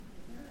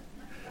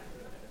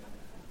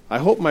I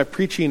hope my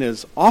preaching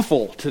is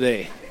awful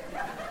today.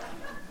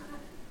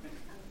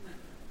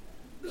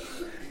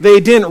 They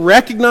didn't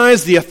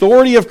recognize the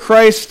authority of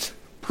Christ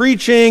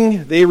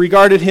preaching. They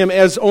regarded him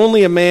as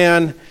only a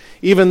man,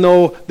 even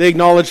though they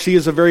acknowledged he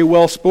is a very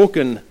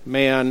well-spoken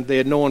man. They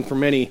had known for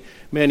many,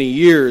 many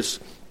years.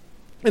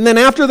 And then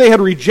after they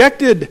had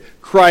rejected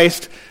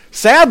Christ,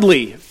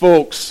 sadly,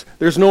 folks,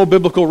 there's no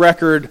biblical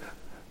record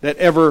that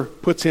ever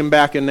puts him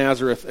back in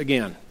Nazareth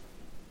again.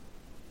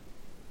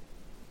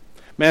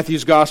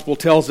 Matthew's gospel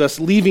tells us,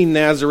 leaving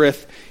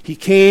Nazareth, he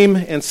came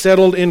and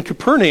settled in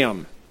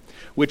Capernaum,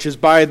 which is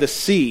by the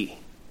sea.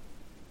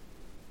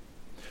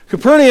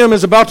 Capernaum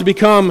is about to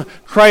become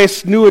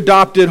Christ's new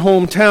adopted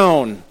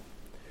hometown,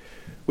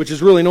 which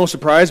is really no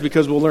surprise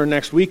because we'll learn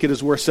next week it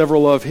is where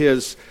several of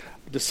his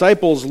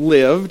disciples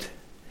lived.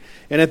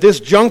 And at this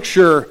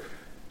juncture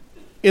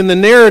in the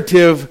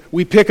narrative,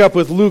 we pick up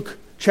with Luke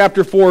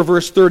chapter 4,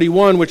 verse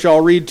 31, which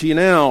I'll read to you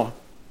now.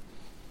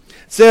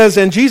 It says,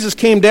 "And Jesus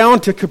came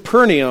down to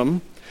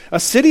Capernaum, a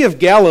city of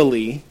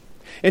Galilee,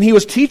 and he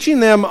was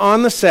teaching them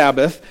on the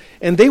Sabbath,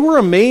 and they were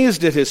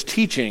amazed at his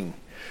teaching,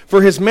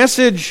 for his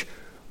message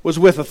was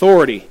with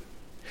authority.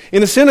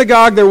 In the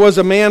synagogue there was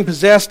a man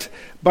possessed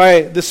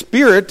by the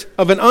spirit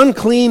of an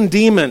unclean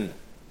demon.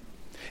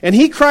 And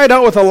he cried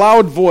out with a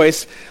loud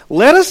voice,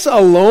 'Let us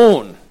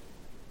alone.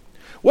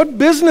 What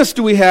business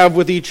do we have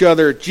with each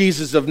other,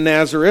 Jesus of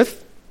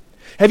Nazareth?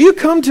 Have you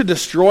come to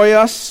destroy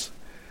us?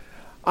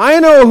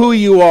 I know who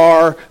you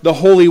are, the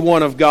Holy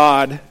One of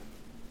God.'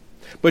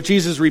 But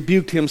Jesus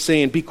rebuked him,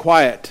 saying, 'Be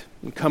quiet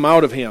and come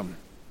out of him.'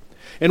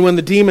 And when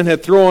the demon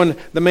had thrown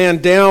the man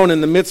down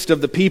in the midst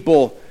of the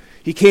people,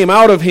 he came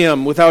out of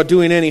him without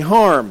doing any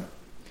harm.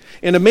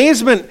 And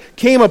amazement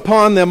came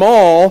upon them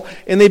all,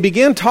 and they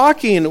began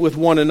talking with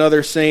one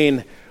another,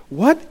 saying,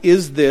 'What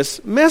is this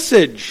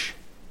message?'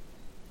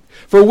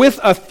 For with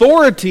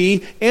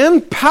authority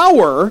and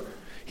power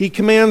he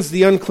commands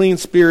the unclean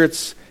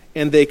spirits,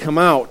 and they come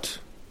out."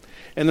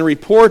 And the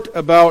report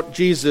about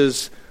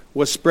Jesus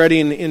was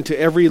spreading into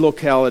every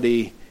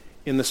locality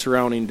in the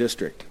surrounding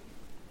district.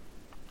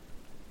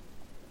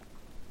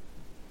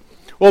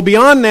 Well,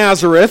 beyond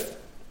Nazareth,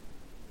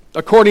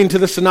 according to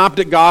the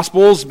Synoptic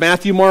Gospels,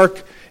 Matthew,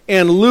 Mark,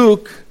 and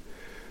Luke,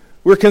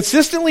 we're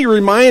consistently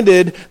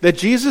reminded that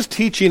Jesus'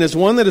 teaching is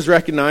one that is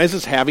recognized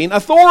as having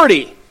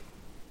authority.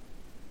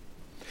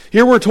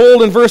 Here we're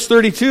told in verse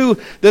 32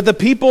 that the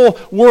people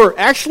were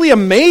actually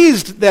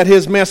amazed that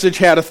his message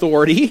had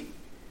authority.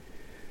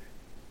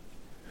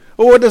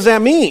 Well, what does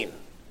that mean?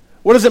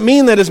 What does it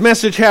mean that his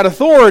message had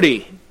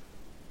authority?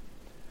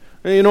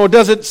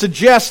 Does it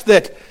suggest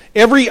that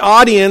every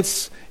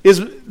audience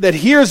that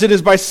hears it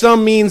is by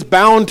some means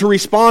bound to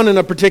respond in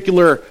a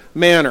particular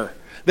manner?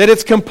 That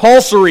it's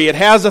compulsory, it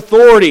has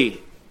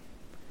authority?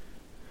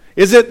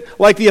 Is it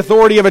like the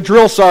authority of a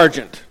drill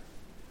sergeant,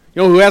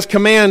 who has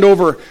command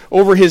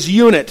over his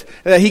unit,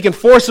 that he can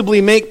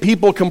forcibly make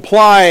people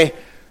comply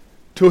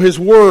to his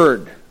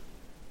word?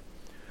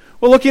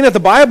 Well, looking at the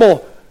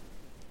Bible,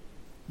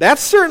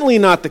 that's certainly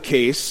not the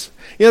case.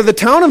 The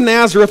town of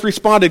Nazareth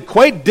responded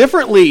quite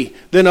differently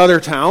than other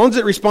towns.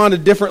 It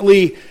responded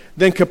differently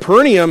than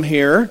Capernaum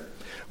here.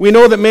 We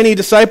know that many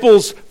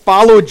disciples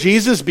followed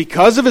Jesus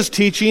because of his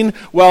teaching,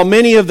 while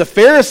many of the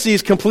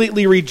Pharisees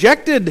completely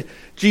rejected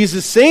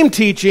Jesus' same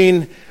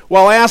teaching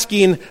while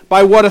asking,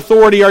 "By what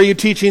authority are you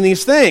teaching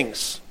these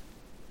things?"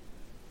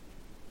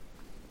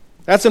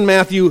 That's in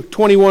Matthew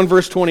 21,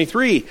 verse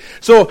 23.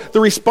 So the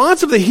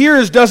response of the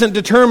hearers doesn't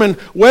determine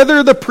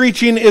whether the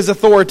preaching is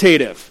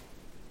authoritative.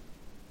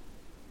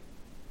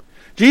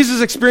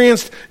 Jesus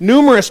experienced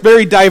numerous,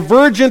 very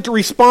divergent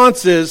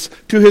responses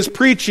to his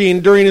preaching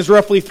during his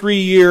roughly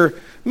 3-year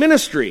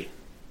ministry.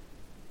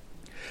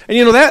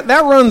 And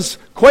that runs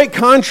quite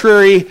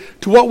contrary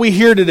to what we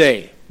hear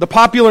today. The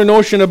popular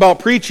notion about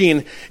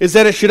preaching is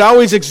that it should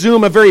always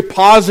exhume a very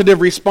positive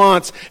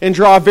response and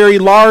draw very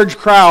large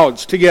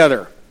crowds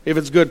together if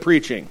it's good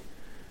preaching.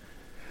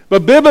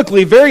 But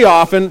biblically, very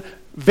often,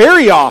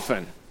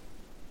 the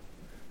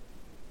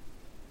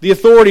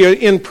authority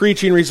in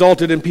preaching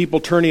resulted in people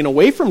turning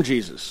away from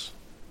Jesus.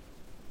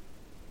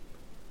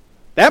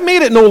 That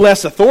made it no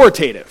less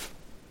authoritative.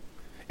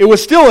 It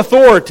was still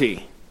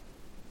authority.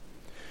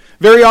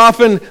 Very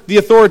often, the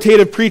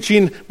authoritative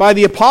preaching by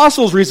the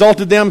apostles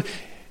resulted them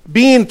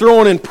being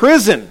thrown in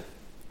prison,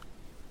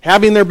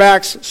 having their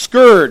backs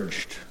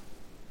scourged.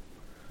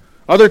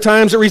 Other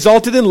times, it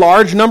resulted in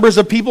large numbers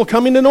of people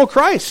coming to know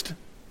Christ,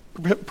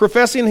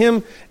 professing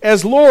him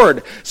as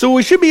Lord. So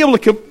we should be able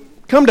to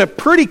come to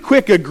pretty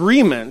quick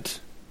agreement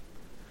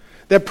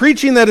that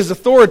preaching that is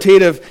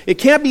authoritative, it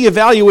can't be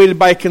evaluated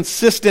by a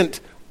consistent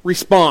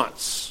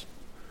response,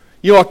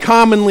 a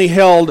commonly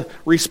held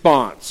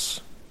response.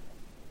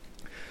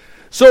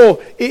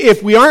 So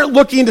if we aren't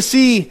looking to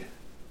see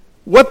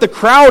what the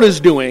crowd is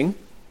doing,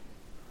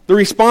 the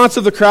response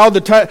of the crowd,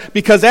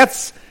 because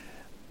that's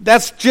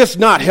just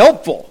not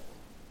helpful.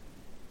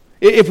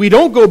 If we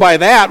don't go by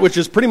that, which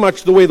is pretty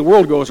much the way the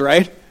world goes,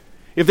 right?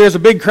 If there's a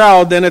big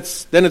crowd, then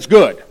it's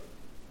good.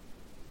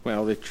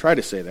 Well, they try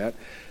to say that.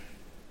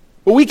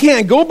 But we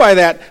can't go by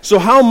that. So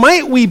how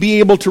might we be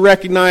able to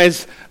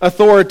recognize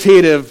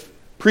authoritative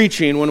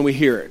preaching when we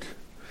hear it?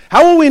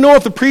 How will we know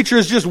if the preacher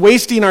is just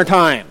wasting our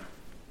time?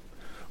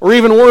 Or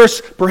even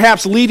worse,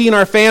 perhaps leading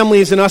our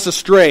families and us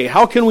astray?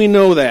 How can we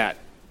know that?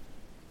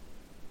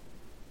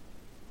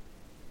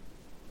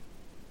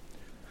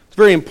 It's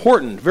very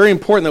important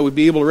that we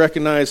be able to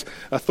recognize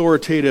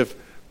authoritative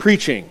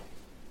preaching.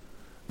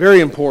 Very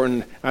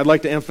important. I'd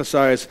like to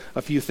emphasize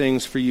a few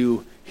things for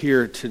you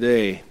here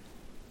today.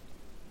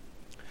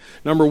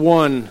 Number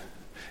one,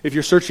 if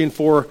you're searching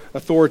for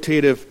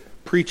authoritative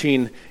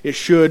preaching, it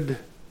should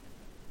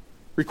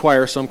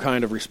require some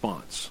kind of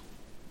response.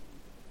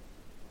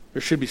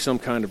 There should be some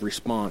kind of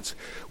response.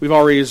 We've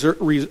already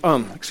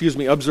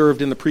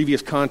observed in the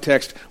previous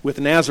context with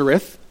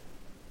Nazareth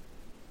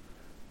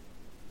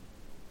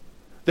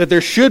that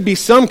there should be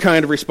some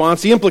kind of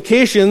response. The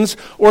implications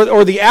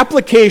or the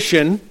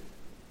application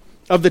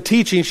of the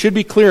teaching should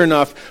be clear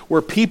enough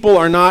where people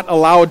are not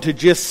allowed to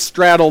just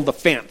straddle the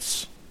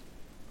fence.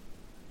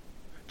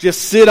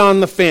 Just sit on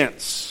the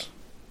fence.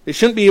 They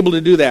shouldn't be able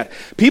to do that.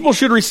 People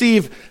should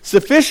receive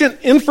sufficient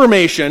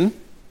information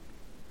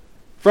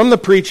from the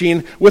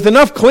preaching with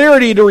enough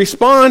clarity to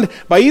respond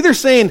by either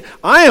saying,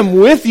 I am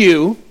with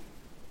you,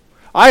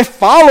 I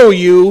follow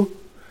you.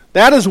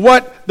 That is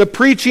what the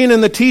preaching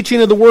and the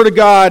teaching of the Word of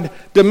God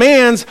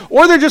demands,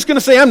 or they're just going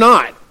to say, I'm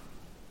not.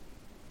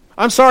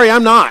 I'm sorry,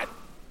 I'm not.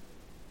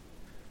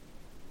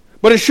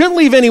 But it shouldn't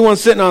leave anyone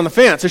sitting on the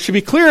fence. It should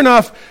be clear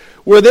enough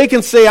where they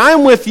can say,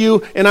 I'm with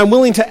you and I'm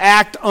willing to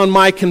act on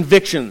my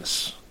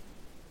convictions.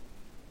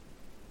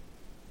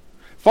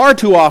 Far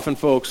too often,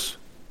 folks,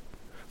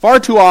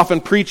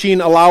 preaching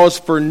allows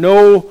for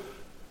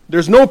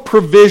there's no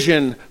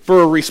provision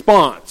for a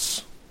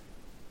response.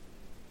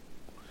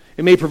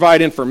 It may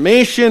provide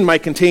information,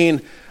 might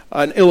contain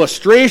an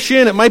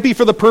illustration, it might be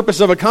for the purpose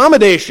of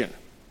accommodation.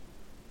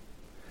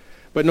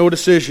 But no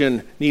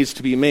decision needs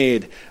to be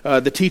made.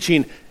 The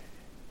teaching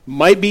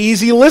might be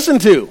easy to listen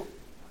to,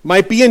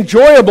 might be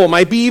enjoyable,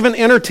 might be even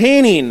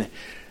entertaining.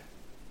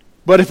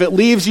 But if it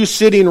leaves you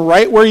sitting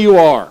right where you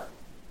are,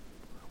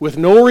 with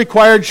no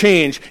required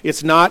change,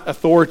 it's not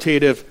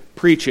authoritative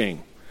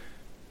preaching.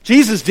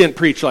 Jesus didn't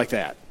preach like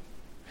that.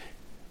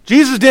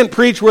 Jesus didn't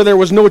preach where there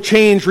was no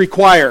change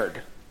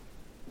required.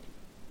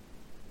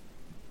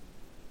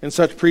 And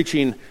such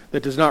preaching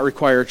that does not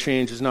require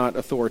change is not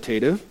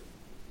authoritative.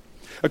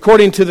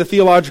 According to the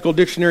Theological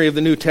Dictionary of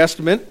the New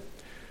Testament,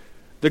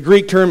 the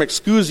Greek term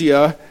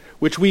exousia,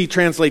 which we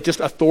translate just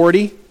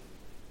authority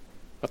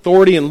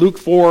in Luke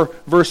 4,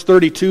 verse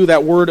 32,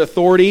 that word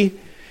authority,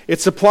 it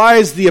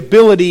supplies the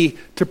ability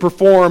to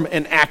perform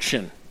an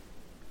action.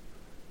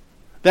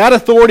 That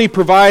authority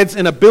provides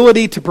an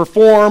ability to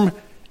perform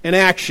an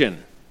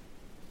action.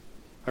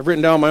 I've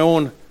written down my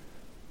own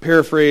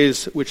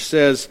paraphrase which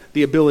says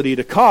the ability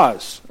to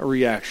cause a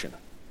reaction.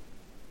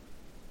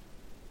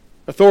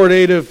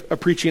 Authoritative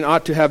preaching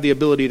ought to have the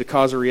ability to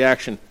cause a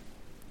reaction.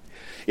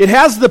 It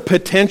has the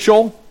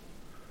potential,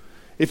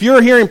 if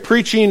you're hearing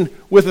preaching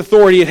with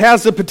authority, it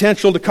has the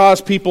potential to cause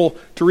people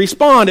to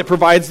respond. It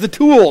provides the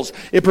tools.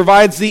 It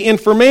provides the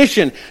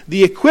information,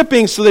 the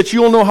equipping so that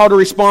you'll know how to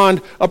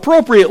respond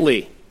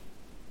appropriately.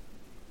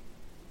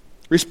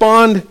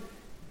 Respond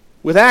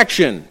with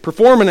action,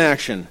 perform an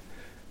action.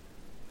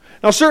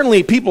 Now,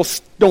 certainly, people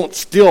don't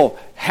still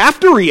have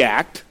to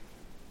react.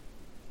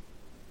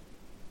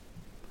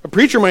 A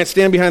preacher might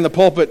stand behind the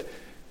pulpit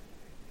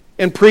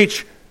and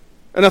preach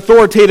an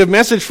authoritative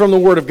message from the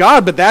Word of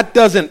God, but that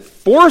doesn't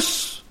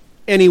force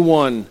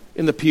anyone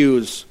in the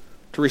pews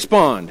to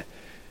respond.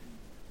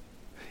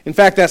 In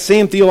fact, that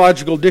same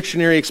theological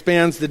dictionary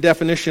expands the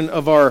definition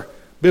of our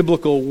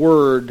biblical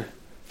word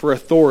for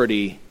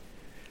authority,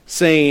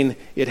 saying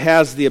it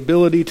has the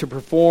ability to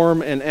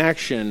perform an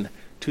action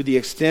to the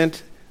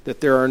extent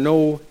that there are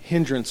no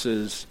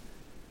hindrances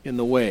in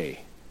the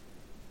way.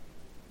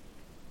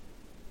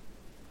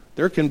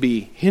 There can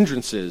be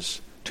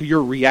hindrances to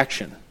your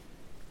reaction,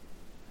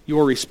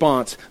 your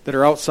response, that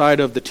are outside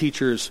of the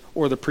teacher's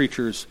or the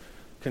preacher's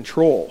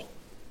control.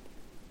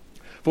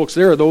 Folks,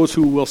 there are those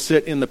who will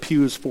sit in the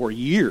pews for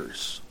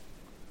years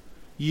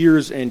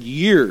and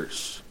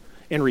years,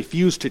 and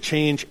refuse to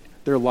change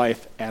their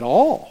life at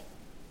all.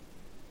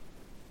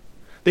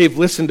 They've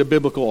listened to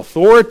biblical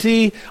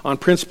authority on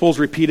principles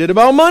repeated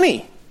about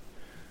money,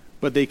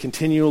 but they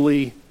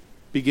continue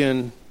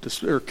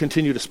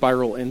to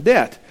spiral in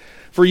debt.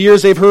 For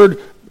years they've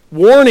heard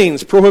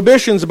warnings,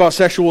 prohibitions about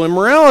sexual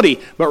immorality,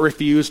 but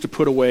refuse to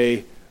put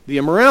away the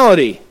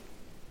immorality.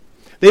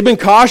 They've been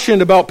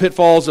cautioned about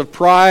pitfalls of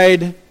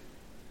pride,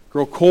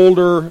 grow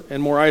colder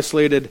and more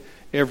isolated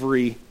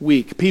every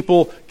week.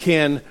 People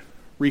can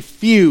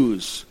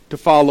refuse to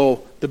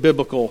follow the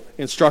biblical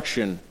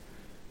instruction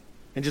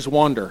and just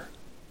wander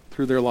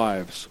through their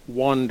lives.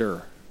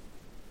 Wander.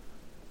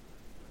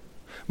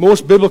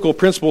 Most biblical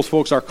principles,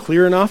 folks, are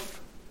clear enough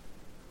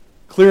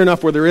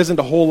where there isn't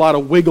a whole lot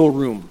of wiggle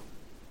room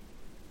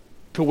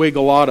to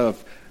wiggle out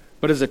of.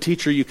 But as a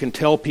teacher, you can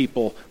tell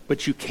people,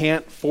 but you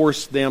can't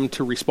force them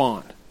to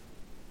respond.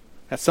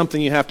 That's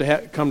something you have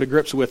to come to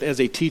grips with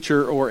as a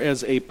teacher or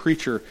as a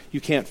preacher.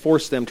 You can't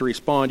force them to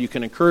respond. You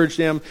can encourage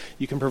them.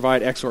 You can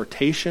provide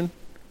exhortation.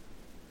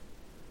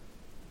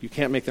 You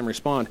can't make them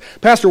respond.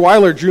 Pastor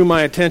Weiler drew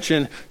my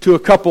attention to a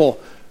couple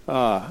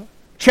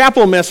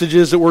chapel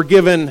messages that were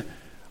given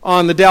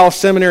on the Dallas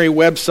Seminary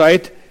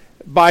website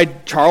by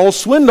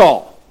Charles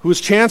Swindoll, who was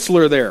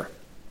chancellor there.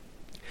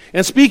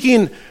 And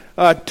speaking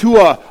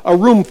to a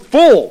room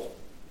full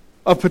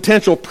of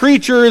potential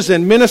preachers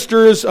and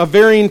ministers of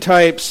varying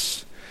types.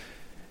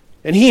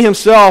 And he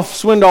himself,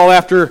 Swindoll,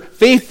 after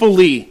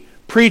faithfully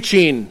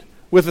preaching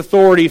with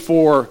authority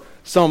for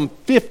some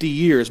 50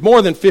 years,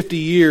 more than 50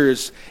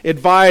 years,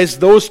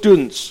 advised those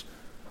students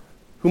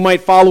who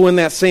might follow in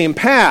that same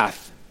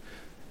path,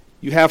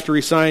 you have to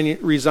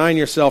resign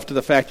yourself to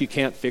the fact you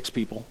can't fix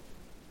people.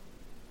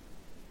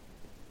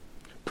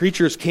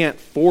 Preachers can't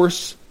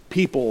force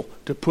people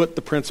to put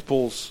the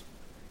principles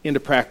into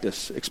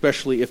practice,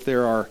 especially if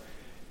there are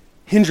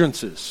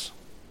hindrances.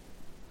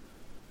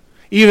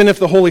 Even if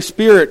the Holy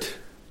Spirit,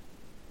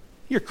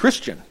 you're a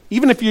Christian,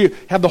 even if you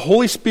have the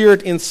Holy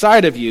Spirit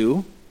inside of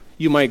you,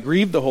 you might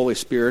grieve the Holy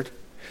Spirit,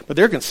 but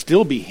there can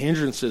still be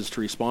hindrances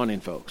to responding,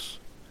 folks.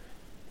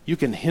 You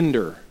can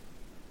hinder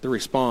the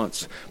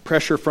response.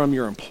 Pressure from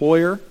your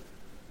employer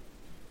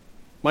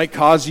might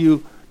cause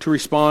you to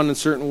respond in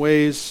certain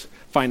ways.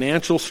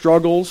 Financial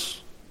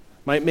struggles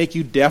might make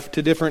you deaf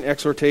to different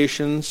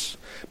exhortations.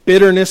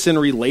 Bitterness in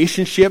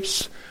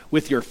relationships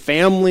with your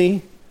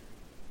family.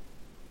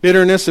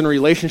 Bitterness in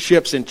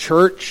relationships in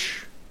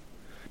church.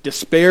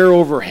 Despair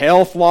over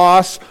health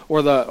loss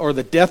or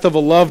the death of a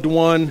loved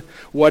one.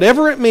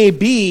 Whatever it may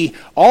be,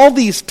 all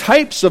these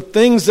types of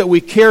things that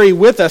we carry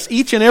with us,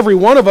 each and every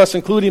one of us,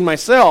 including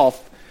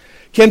myself,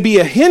 can be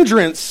a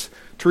hindrance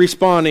to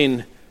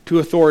responding to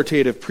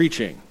authoritative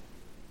preaching.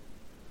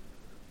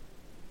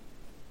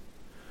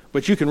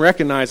 But you can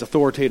recognize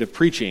authoritative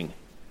preaching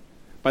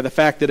by the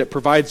fact that it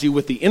provides you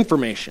with the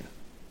information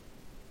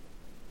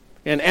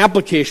and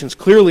applications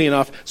clearly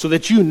enough so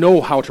that you know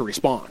how to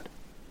respond.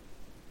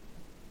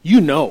 You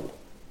know.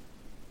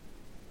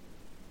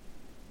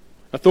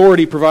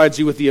 Authority provides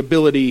you with the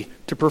ability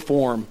to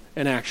perform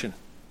an action.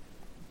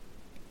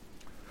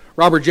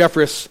 Robert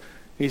Jeffress,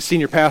 he's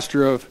senior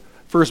pastor of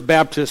First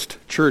Baptist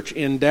Church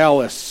in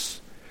Dallas,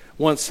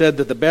 once said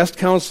that the best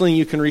counseling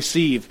you can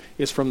receive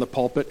is from the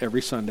pulpit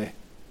every Sunday.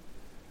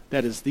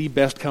 That is the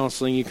best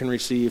counseling you can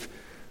receive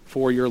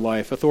for your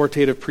life.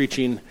 Authoritative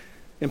preaching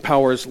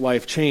empowers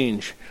life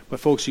change. But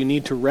folks, you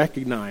need to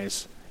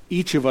recognize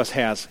each of us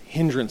has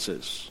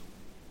hindrances.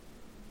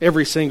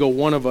 Every single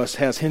one of us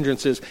has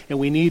hindrances, and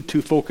we need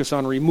to focus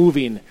on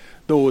removing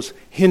those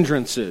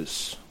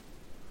hindrances.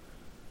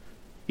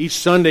 Each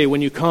Sunday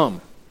when you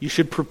come, you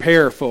should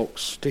prepare,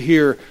 folks, to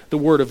hear the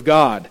Word of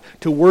God,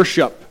 to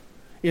worship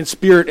in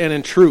spirit and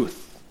in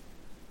truth.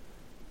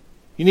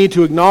 You need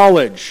to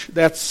acknowledge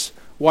that's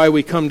why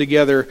we come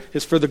together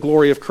is for the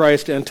glory of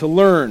Christ and to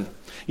learn.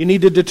 You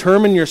need to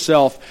determine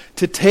yourself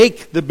to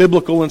take the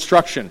biblical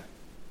instruction,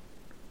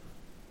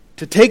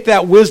 to take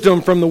that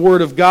wisdom from the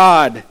Word of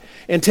God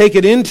and take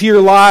it into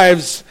your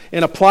lives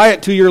and apply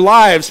it to your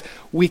lives.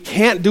 We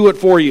can't do it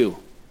for you.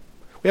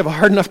 We have a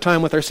hard enough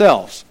time with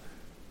ourselves.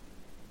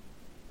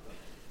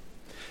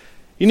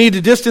 You need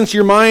to distance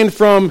your mind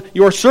from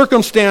your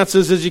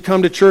circumstances as you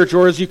come to church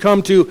or as you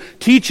come to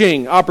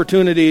teaching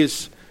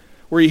opportunities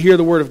where you hear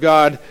the Word of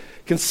God.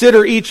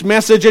 Consider each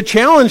message a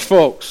challenge,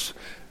 folks.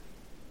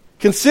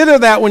 Consider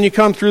that when you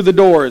come through the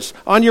doors,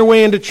 on your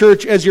way into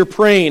church as you're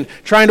praying,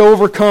 trying to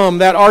overcome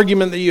that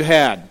argument that you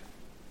had.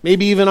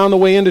 Maybe even on the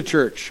way into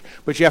church.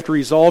 But you have to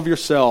resolve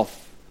yourself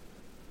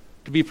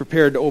to be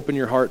prepared to open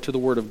your heart to the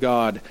Word of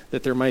God,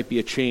 that there might be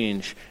a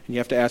change. And you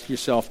have to ask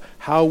yourself,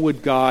 how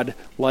would God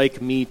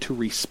like me to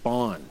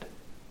respond?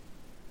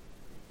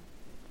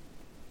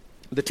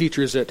 The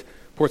teachers at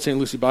Port St.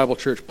 Lucie Bible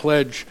Church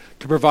pledge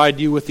to provide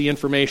you with the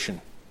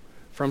information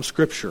from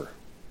Scripture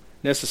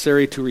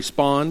necessary to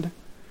respond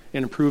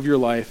and improve your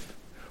life.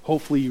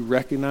 Hopefully you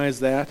recognize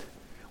that,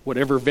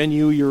 whatever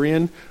venue you're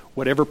in,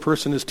 whatever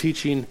person is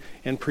teaching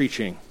and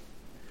preaching.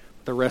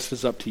 The rest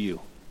is up to you.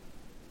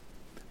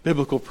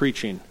 Biblical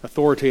preaching,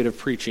 authoritative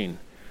preaching,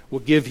 will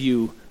give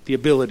you the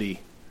ability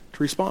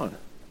to respond.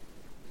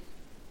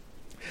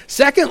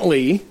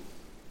 Secondly,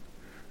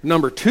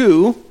 number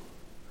 2,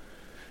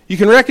 you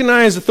can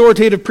recognize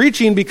authoritative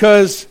preaching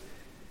because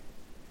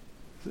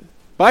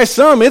by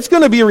some it's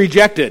going to be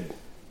rejected.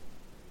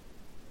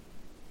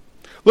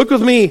 Look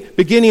with me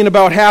beginning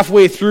about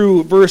halfway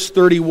through verse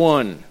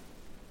 31.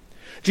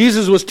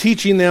 Jesus was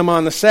teaching them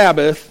on the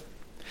Sabbath,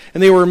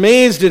 and they were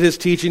amazed at his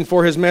teaching,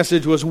 for his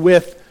message was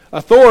with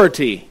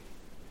authority.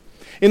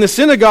 In the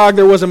synagogue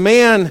there was a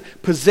man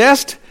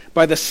possessed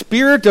by the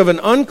spirit of an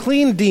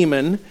unclean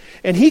demon,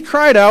 and he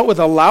cried out with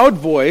a loud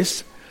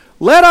voice,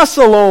 "Let us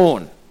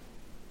alone!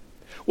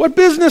 What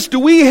business do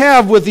we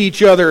have with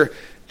each other,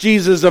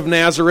 Jesus of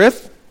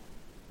Nazareth?"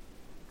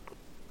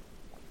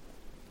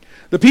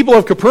 The people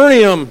of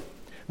Capernaum,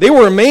 they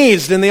were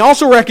amazed, and they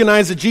also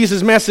recognized that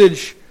Jesus'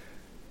 message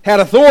had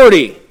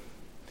authority.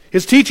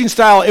 His teaching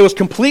style, it was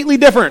completely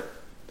different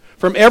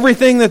from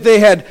everything that they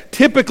had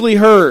typically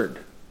heard.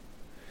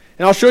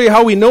 And I'll show you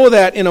how we know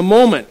that in a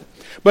moment.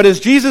 But as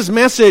Jesus'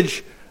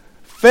 message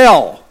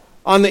fell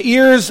on the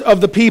ears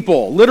of the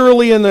people,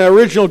 literally in the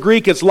original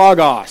Greek, it's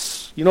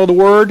logos. You know the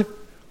word?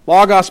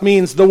 Logos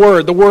means the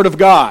word of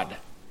God.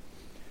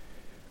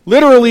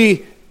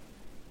 Literally,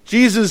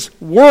 Jesus'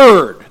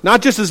 word,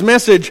 not just his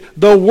message,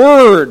 the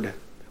word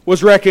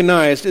was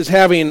recognized as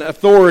having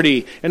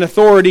authority, an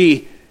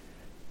authority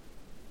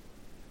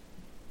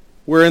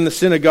where in the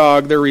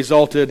synagogue there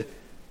resulted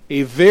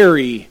a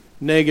very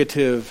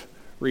negative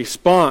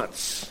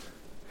response.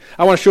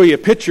 I want to show you a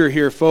picture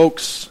here,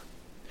 folks.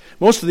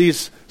 Most of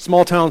these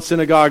small-town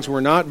synagogues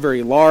were not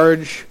very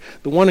large.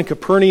 The one in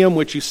Capernaum,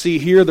 which you see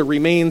here, the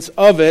remains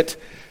of it,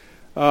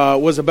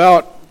 was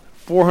about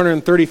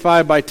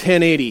 435 by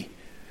 1080.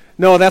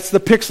 No, that's the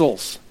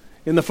pixels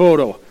in the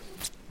photo.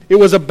 It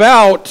was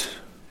about,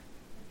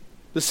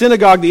 the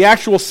synagogue, the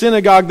actual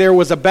synagogue there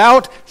was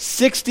about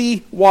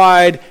 60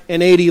 wide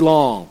and 80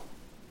 long.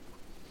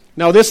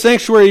 Now this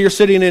sanctuary you're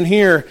sitting in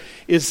here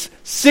is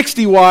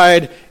 60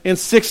 wide and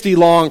 60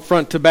 long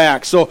front to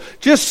back. So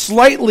just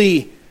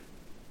slightly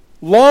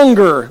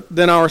longer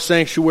than our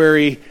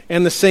sanctuary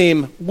and the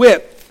same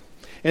width.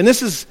 And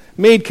this is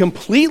made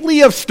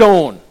completely of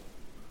stone.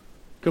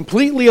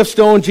 Completely of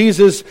stone.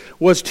 Jesus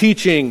was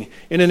teaching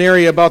in an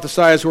area about the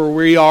size where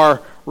we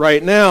are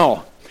right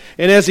now.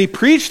 And as he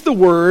preached the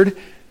word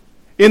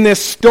in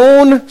this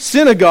stone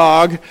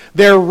synagogue,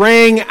 there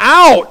rang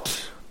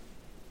out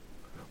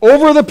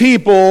over the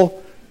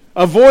people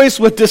a voice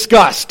with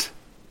disgust.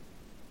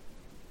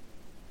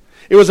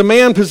 It was a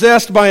man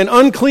possessed by an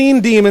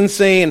unclean demon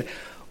saying,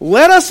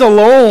 "Let us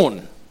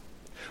alone.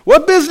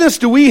 What business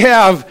do we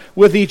have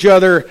with each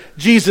other,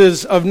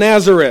 Jesus of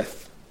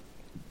Nazareth?"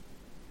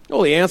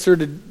 Well, the answer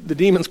to the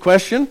demon's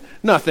question,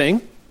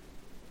 nothing.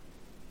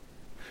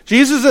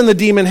 Jesus and the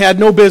demon had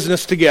no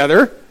business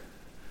together.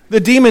 The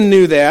demon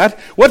knew that.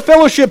 What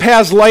fellowship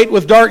has light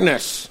with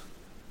darkness?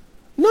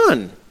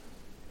 None.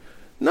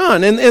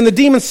 None. And the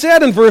demon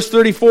said in verse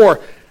 34,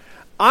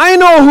 "I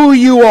know who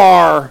you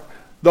are,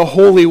 the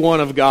Holy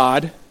One of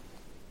God."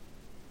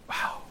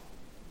 Wow.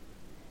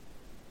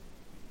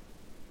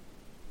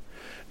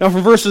 Now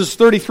from verses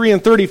 33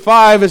 and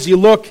 35, as you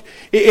look,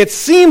 it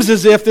seems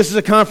as if this is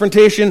a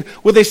confrontation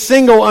with a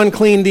single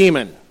unclean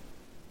demon.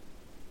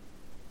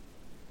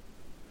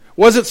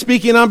 Was it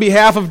speaking on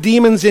behalf of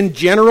demons in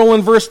general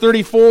in verse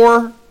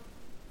 34?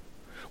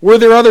 Were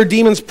there other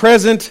demons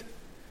present,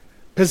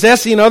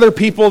 possessing other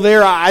people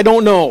there? I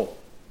don't know.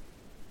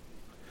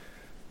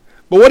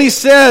 But what he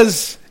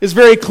says is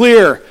very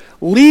clear.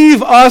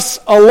 Leave us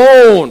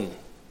alone.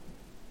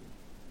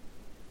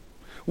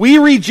 We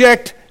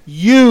reject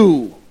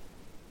you.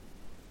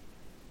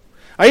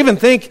 I even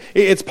think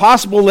it's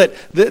possible that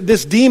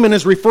this demon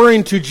is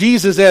referring to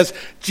Jesus as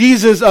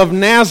Jesus of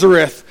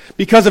Nazareth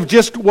because of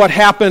just what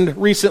happened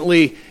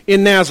recently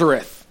in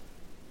Nazareth.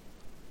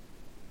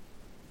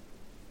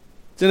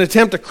 It's an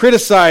attempt to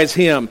criticize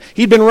him.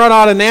 He'd been run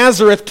out of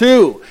Nazareth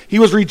too. He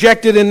was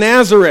rejected in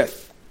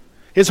Nazareth.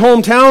 His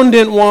hometown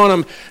didn't want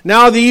him.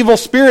 Now the evil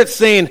spirit's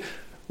saying,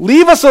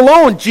 "Leave us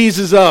alone,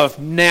 Jesus of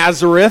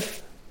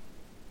Nazareth.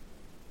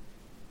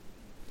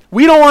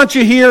 We don't want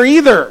you here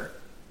either."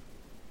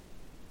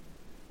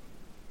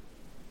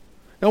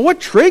 Now,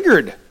 what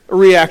triggered a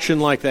reaction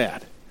like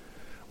that?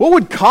 What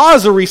would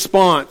cause a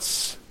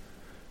response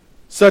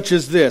such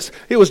as this?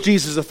 It was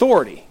Jesus'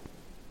 authority.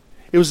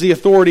 It was the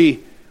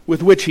authority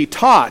with which he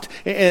taught.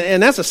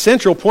 And that's a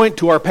central point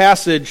to our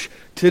passage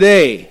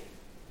today.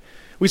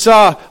 We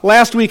saw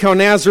last week how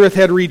Nazareth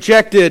had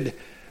rejected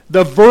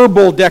the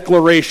verbal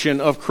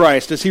declaration of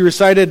Christ. As he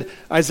recited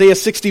Isaiah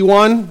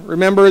 61,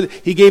 remember,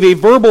 he gave a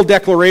verbal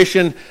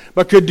declaration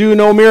but could do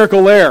no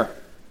miracle there.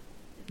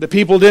 The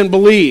people didn't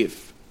believe.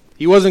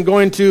 He wasn't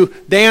going to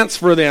dance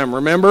for them,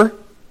 remember?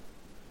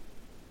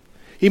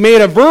 He made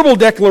a verbal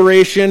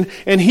declaration,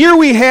 and here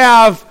we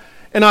have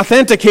an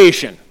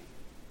authentication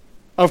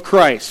of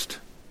Christ.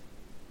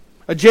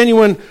 A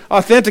genuine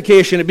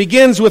authentication. It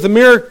begins with a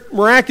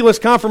miraculous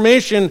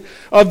confirmation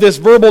of this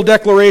verbal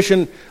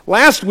declaration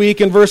last week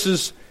in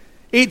verses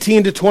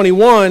 18 to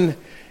 21,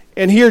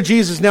 and here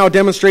Jesus now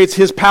demonstrates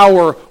his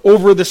power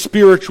over the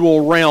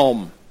spiritual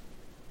realm.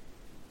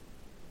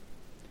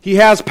 He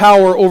has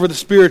power over the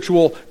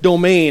spiritual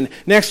domain.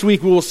 Next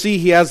week we will see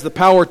he has the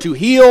power to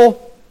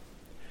heal.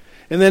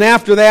 And then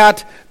after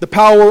that, the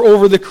power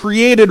over the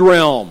created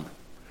realm.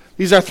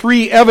 These are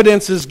three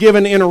evidences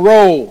given in a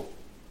row.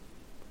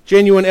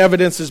 Genuine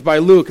evidences by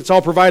Luke. It's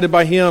all provided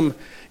by him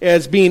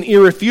as being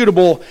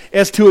irrefutable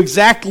as to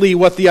exactly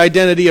what the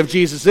identity of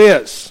Jesus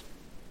is.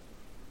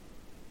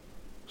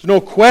 There's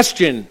no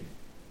question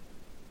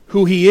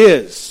who he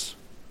is.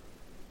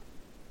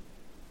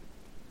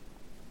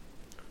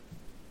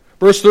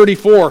 Verse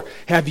 34,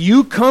 "Have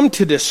you come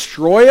to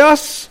destroy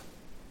us?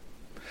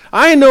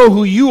 I know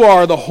who you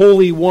are, the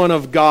Holy One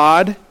of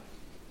God."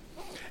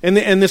 And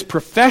this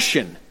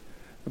profession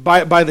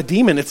by the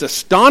demon, it's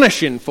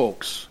astonishing,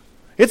 folks.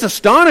 It's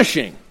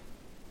astonishing.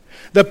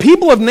 The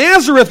people of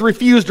Nazareth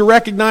refused to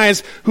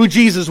recognize who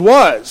Jesus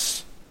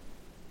was.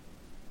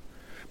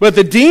 But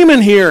the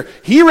demon here,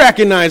 he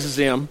recognizes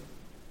him.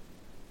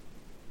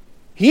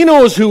 He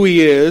knows who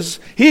he is.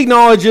 He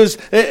acknowledges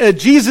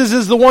Jesus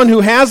is the one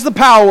who has the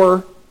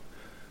power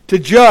to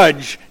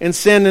judge and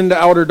send into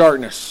outer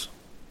darkness.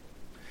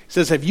 He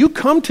says, have you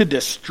come to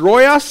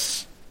destroy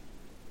us?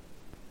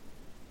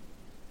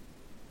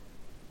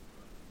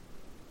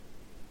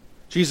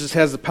 Jesus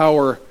has the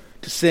power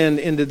to send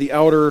into the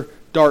outer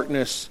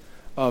darkness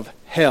of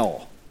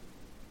hell.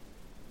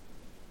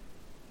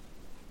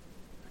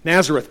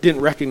 Nazareth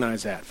didn't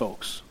recognize that,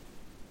 folks.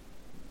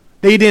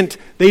 They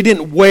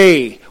didn't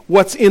weigh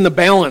what's in the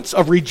balance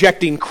of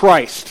rejecting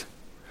Christ.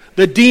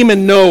 The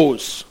demon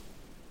knows.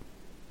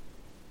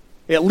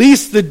 At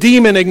least the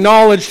demon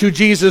acknowledged who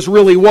Jesus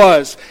really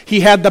was.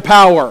 He had the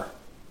power.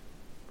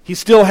 He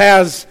still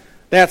has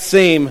that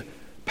same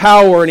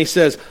power, and he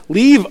says,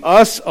 leave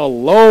us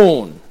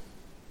alone.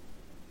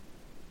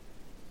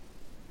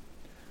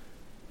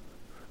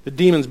 The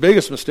demon's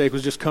biggest mistake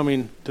was just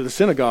coming to the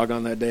synagogue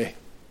on that day.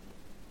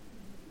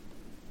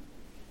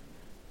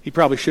 He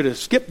probably should have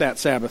skipped that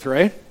Sabbath,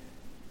 right?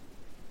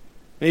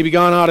 Maybe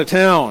gone out of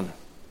town.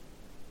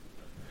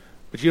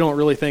 But you don't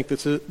really think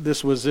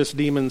this was this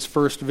demon's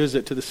first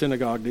visit to the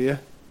synagogue, do you?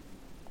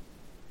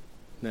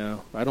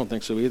 No, I don't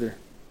think so either.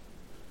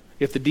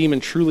 If the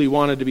demon truly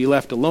wanted to be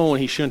left alone,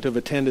 he shouldn't have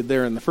attended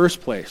there in the first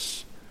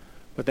place.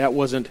 But that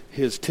wasn't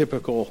his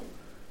typical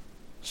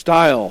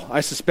style.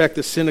 I suspect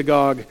the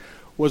synagogue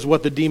was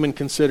what the demon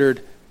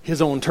considered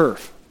his own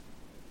turf.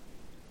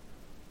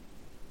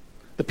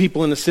 The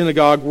people in the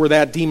synagogue were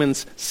that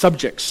demon's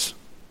subjects.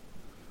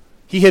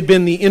 He had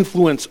been the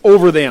influence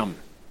over them.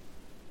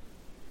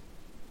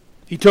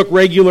 He took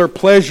regular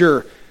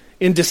pleasure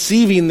in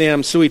deceiving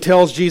them, so he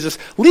tells Jesus,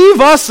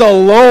 leave us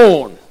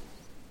alone.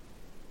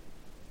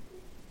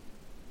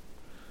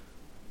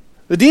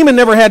 The demon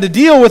never had to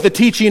deal with the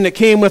teaching that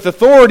came with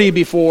authority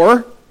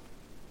before.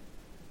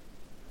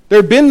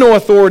 There had been no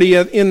authority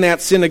in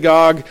that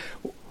synagogue.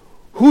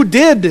 Who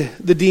did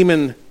the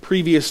demon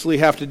previously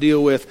have to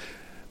deal with?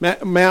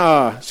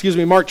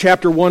 Mark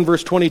chapter 1,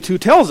 verse 22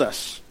 tells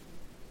us.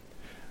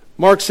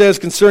 Mark says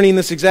concerning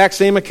this exact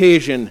same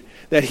occasion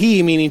that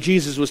he, meaning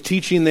Jesus, was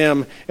teaching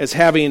them as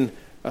having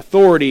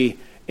authority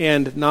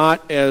and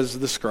not as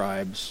the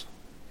scribes.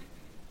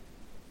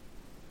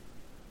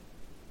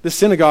 This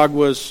synagogue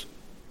was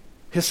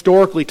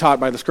historically taught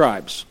by the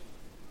scribes.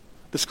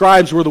 The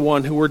scribes were the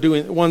ones who were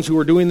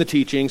doing the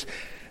teachings.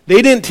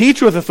 They didn't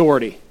teach with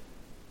authority.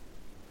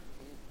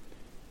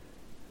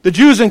 The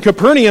Jews in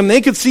Capernaum,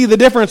 they could see the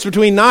difference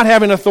between not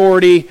having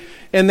authority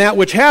and that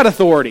which had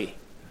authority.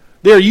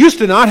 They're used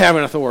to not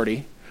having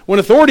authority. When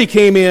authority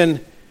came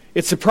in,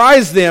 it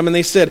surprised them, and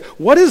they said,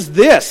 what is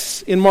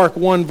this in Mark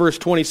 1, verse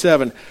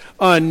 27?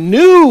 A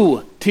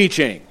new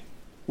teaching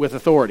with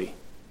authority.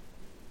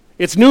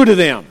 It's new to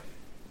them,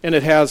 and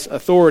it has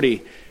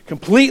authority.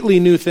 Completely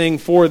new thing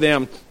for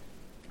them.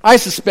 I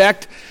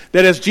suspect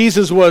that as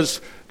Jesus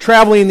was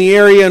traveling the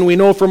area, and we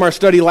know from our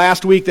study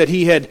last week that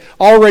he had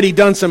already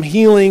done some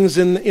healings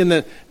in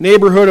the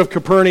neighborhood of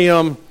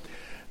Capernaum,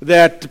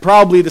 that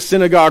probably the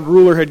synagogue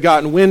ruler had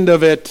gotten wind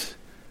of it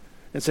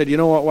and said, you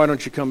know what, why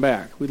don't you come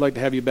back? We'd like to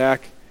have you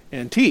back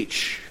and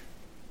teach.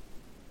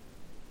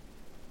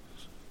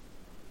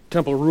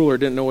 Temple ruler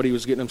didn't know what he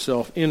was getting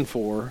himself in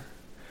for.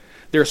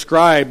 Their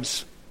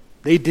scribes,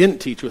 they didn't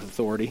teach with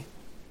authority.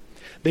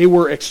 They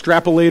were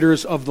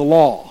extrapolators of the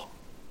law.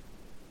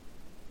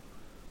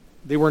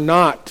 They were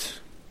not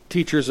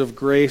teachers of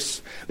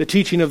grace. The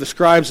teaching of the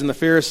scribes and the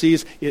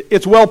Pharisees,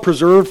 it's well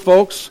preserved,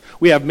 folks.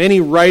 We have many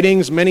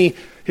writings, many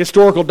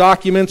historical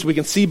documents. We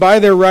can see by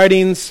their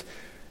writings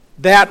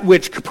that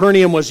which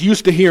Capernaum was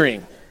used to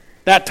hearing,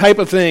 that type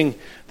of thing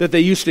that they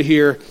used to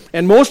hear.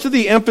 And most of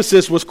the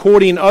emphasis was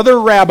quoting other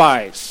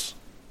rabbis.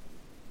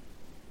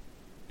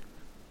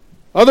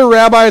 Other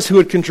rabbis who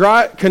had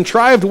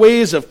contrived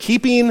ways of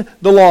keeping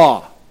the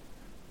law.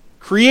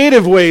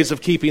 Creative ways of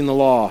keeping the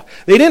law.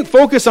 They didn't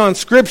focus on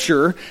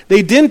Scripture.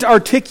 They didn't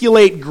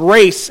articulate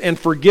grace and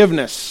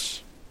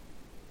forgiveness.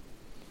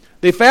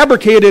 They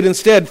fabricated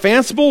instead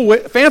fanciful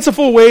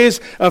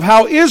ways of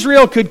how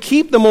Israel could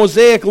keep the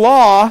Mosaic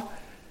law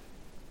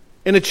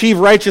and achieve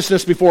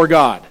righteousness before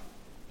God.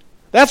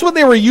 That's what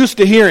they were used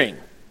to hearing.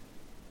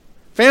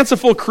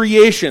 Fanciful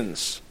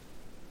creations.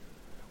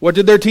 What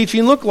did their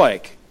teaching look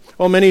like?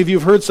 Well, many of you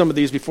have heard some of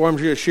these before. I'm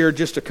going to share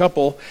just a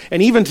couple.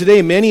 And even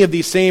today, many of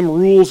these same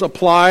rules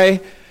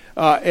apply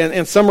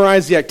and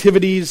summarize the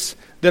activities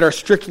that are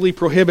strictly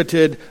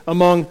prohibited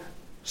among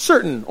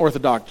certain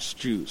Orthodox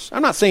Jews.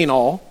 I'm not saying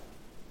all,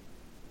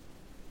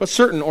 but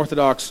certain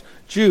Orthodox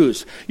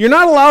Jews. You're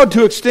not allowed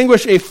to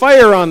extinguish a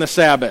fire on the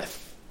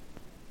Sabbath,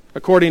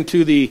 according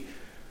to the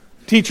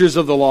teachers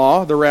of the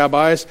law, the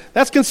rabbis.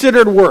 That's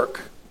considered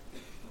work.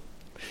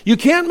 You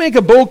can't make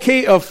a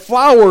bouquet of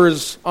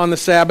flowers on the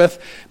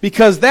Sabbath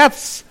because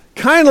that's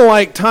kind of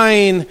like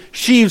tying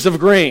sheaves of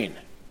grain.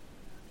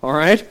 All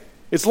right?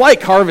 It's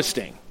like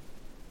harvesting.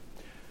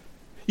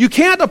 You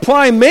can't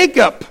apply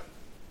makeup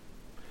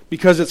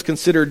because it's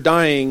considered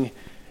dying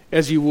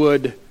as you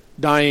would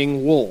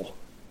dyeing wool.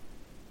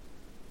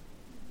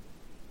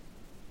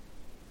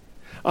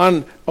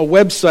 On a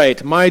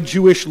website,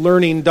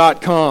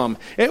 myjewishlearning.com,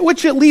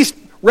 which at least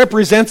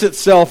represents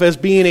itself as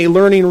being a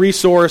learning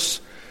resource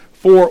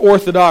for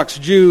Orthodox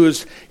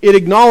Jews, it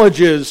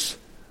acknowledges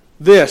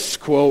this,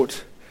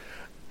 quote,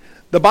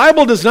 "The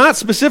Bible does not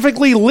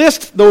specifically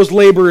list those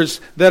labors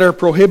that are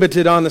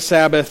prohibited on the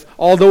Sabbath,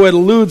 although it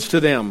alludes to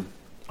them,"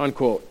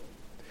 unquote.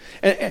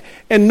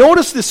 And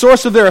notice the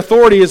source of their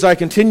authority as I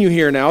continue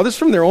here now. This is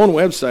from their own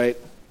website.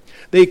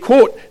 They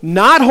quote,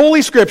 "Not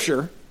Holy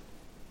Scripture,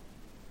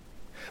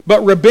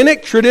 but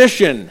rabbinic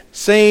tradition,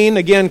 saying,"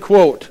 again,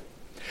 quote,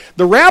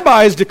 "The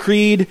rabbis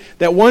decreed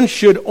that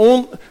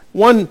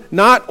one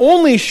not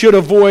only should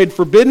avoid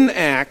forbidden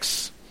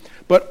acts,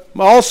 but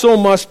also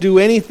must not do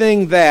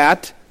anything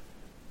that,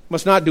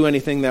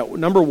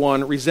 number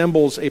one,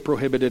 resembles a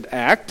prohibited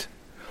act,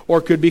 or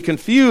could be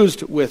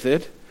confused with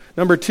it.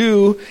 Number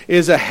two,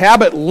 is a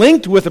habit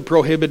linked with a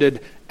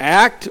prohibited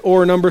act,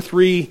 or number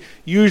three,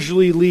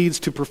 usually leads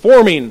to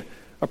performing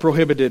a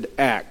prohibited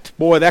act."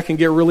 Boy, that can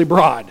get really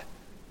broad.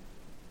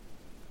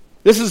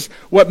 This is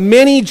what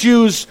many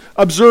Jews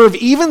observe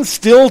even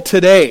still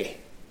today,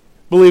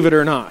 believe it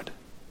or not.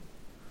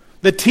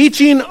 The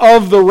teaching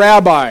of the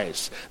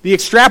rabbis, the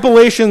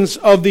extrapolations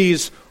of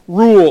these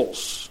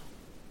rules.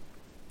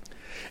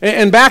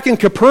 And back in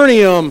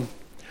Capernaum,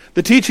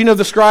 the teaching of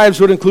the scribes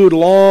would include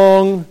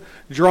long,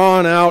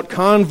 drawn-out,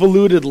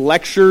 convoluted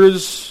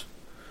lectures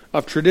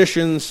of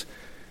traditions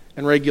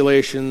and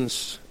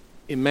regulations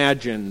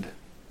imagined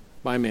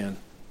by men.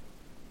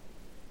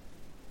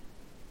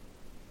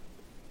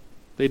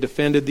 They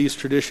defended these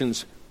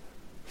traditions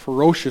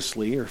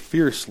ferociously or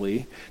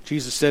fiercely.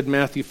 Jesus said in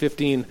Matthew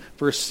 15,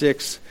 verse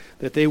 6,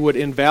 that they would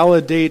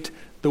invalidate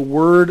the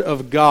word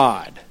of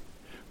God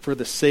for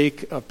the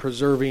sake of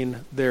preserving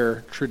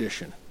their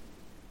tradition.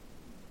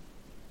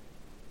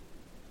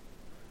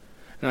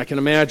 And I can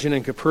imagine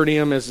in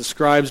Capernaum as the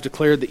scribes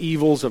declared the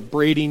evils of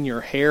braiding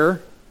your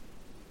hair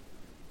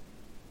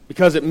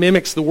because it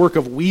mimics the work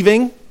of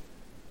weaving,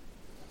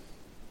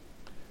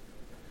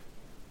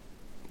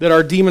 that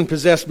our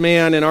demon-possessed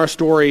man in our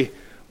story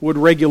would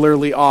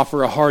regularly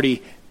offer a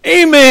hearty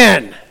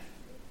amen.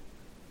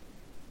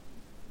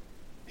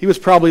 He was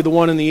probably the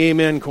one in the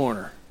amen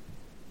corner.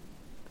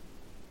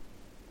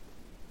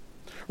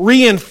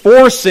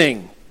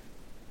 Reinforcing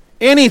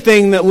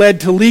anything that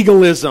led to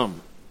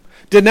legalism.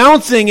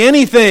 Denouncing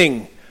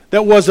anything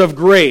that was of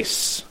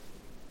grace.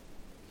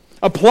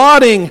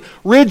 Applauding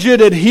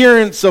rigid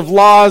adherence of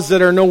laws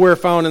that are nowhere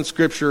found in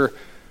Scripture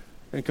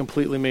and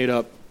completely made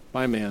up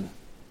by man.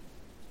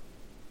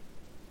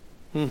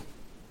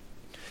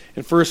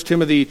 In 1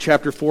 Timothy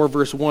chapter 4,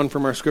 verse 1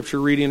 from our Scripture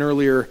reading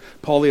earlier,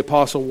 Paul the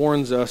Apostle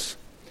warns us,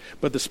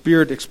 "But the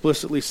Spirit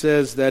explicitly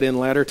says that in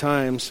latter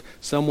times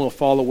some will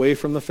fall away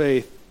from the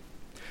faith,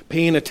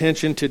 paying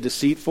attention to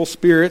deceitful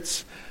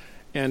spirits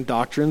and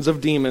doctrines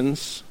of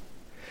demons,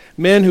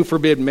 men who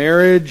forbid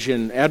marriage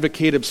and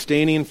advocate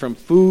abstaining from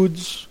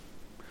foods,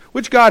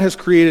 which God has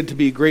created to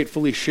be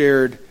gratefully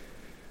shared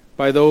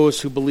by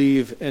those who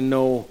believe and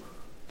know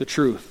the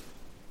truth."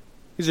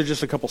 These are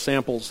just a couple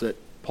samples that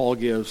Paul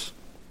gives.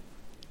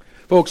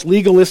 Folks,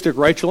 legalistic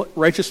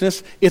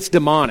righteousness, it's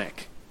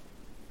demonic.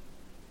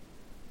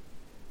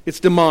 It's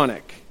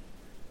demonic.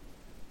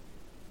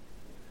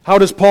 How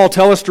does Paul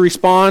tell us to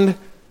respond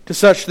to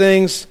such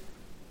things?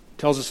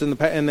 Tells us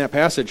in that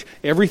passage,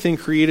 everything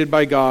created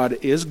by God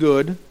is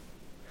good.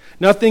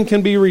 Nothing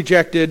can be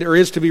rejected or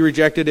is to be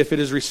rejected if it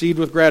is received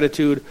with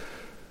gratitude.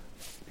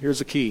 Here's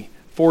the key.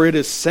 For it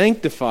is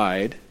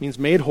sanctified, means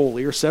made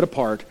holy or set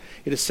apart.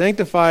 It is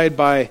sanctified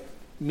by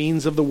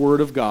means of the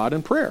word of God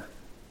and prayer.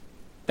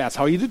 That's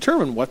how you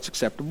determine what's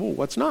acceptable,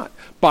 what's not.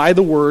 By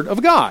the word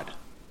of God.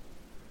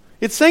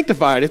 It's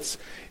sanctified. It's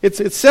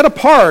set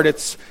apart.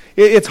 It's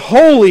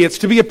holy. It's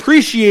to be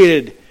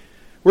appreciated.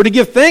 We're to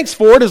give thanks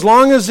for it as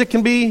long as it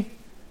can be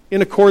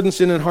in accordance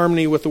and in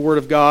harmony with the Word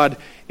of God,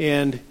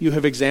 and you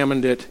have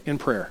examined it in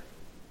prayer.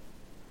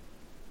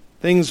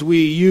 Things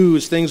we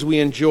use, things we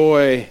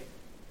enjoy,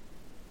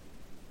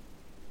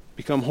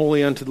 become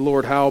holy unto the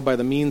Lord. How? By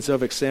the means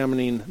of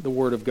examining the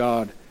Word of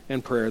God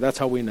and prayer. That's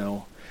how we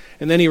know.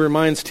 And then he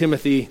reminds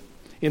Timothy,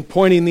 in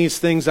pointing these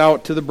things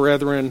out to the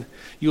brethren,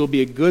 you will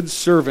be a good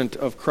servant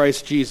of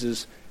Christ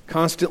Jesus,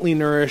 constantly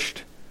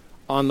nourished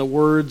on the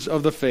words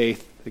of the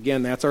faith.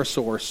 Again, that's our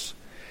source.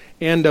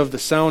 And of the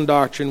sound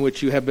doctrine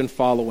which you have been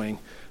following.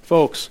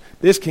 Folks,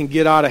 this can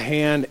get out of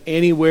hand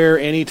anywhere,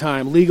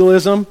 anytime.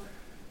 Legalism,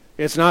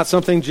 it's not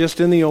something just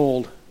in the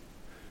old.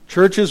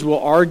 Churches will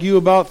argue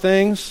about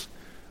things.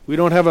 We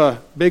don't have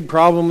a big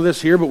problem with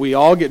this here, but we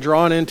all get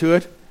drawn into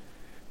it.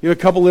 You have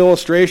a couple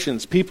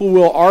illustrations. People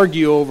will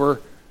argue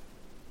over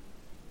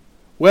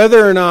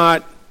whether or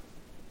not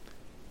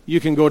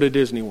you can go to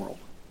Disney World.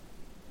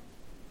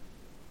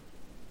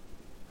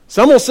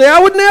 Some will say, I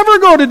would never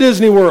go to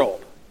Disney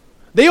World.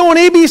 They own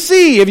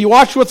ABC. Have you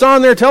watched what's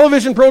on their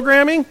television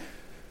programming?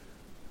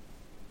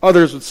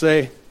 Others would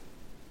say,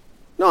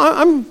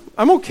 no,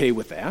 I'm okay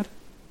with that.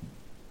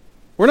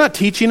 We're not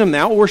teaching them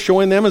that. What we're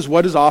showing them is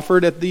what is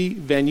offered at the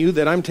venue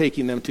that I'm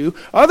taking them to.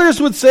 Others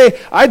would say,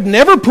 I'd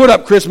never put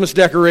up Christmas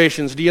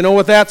decorations. Do you know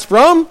what that's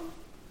from?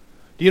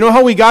 Do you know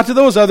how we got to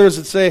those? Others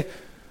would say,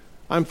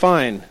 I'm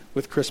fine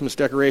with Christmas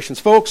decorations.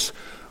 Folks,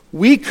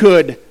 we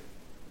could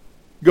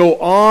go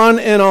on,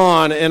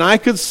 and I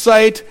could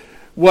cite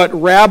what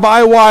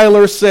Rabbi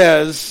Weiler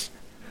says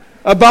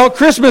about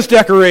Christmas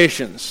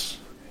decorations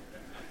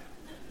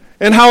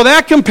and how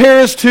that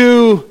compares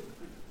to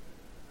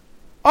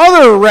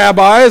other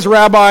rabbis,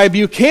 Rabbi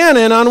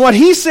Buchanan, on what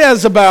he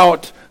says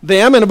about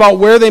them and about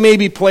where they may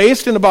be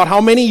placed and about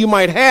how many you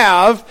might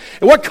have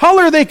and what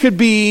color they could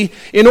be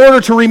in order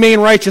to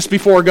remain righteous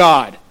before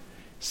God.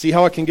 See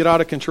how it can get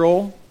out of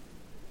control?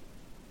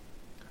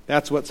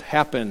 That's what's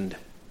happened.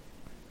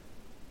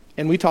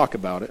 And we talk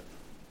about it,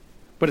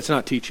 but it's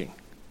not teaching.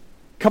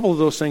 A couple of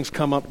those things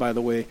come up, by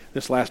the way,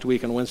 this last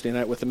week on Wednesday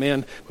night with the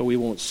men, but we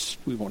won't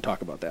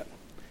talk about that.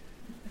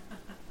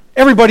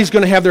 Everybody's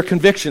going to have their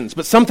convictions,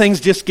 but some things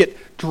just get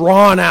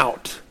drawn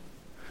out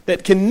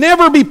that can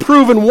never be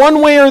proven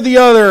one way or the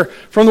other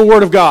from the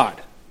Word of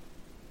God.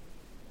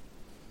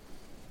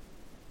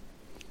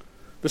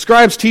 The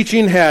scribes'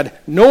 teaching had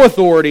no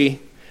authority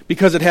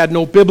because it had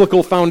no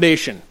biblical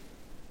foundation.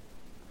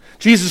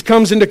 Jesus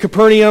comes into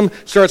Capernaum,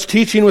 starts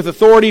teaching with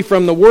authority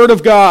from the Word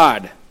of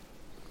God,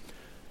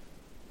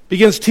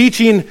 begins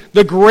teaching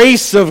the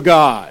grace of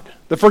God,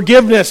 the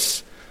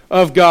forgiveness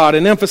of God,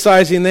 and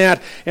emphasizing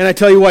that. And I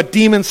tell you what,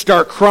 demons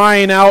start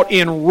crying out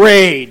in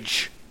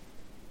rage.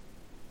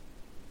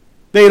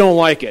 They don't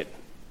like it.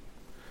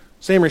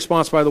 Same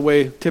response, by the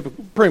way,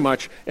 pretty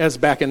much as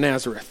back in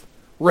Nazareth.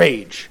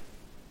 Rage.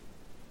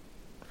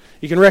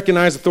 You can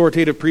recognize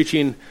authoritative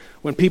preaching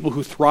when people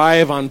who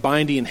thrive on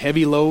binding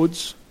heavy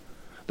loads,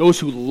 those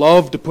who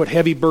love to put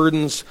heavy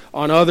burdens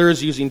on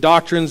others using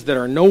doctrines that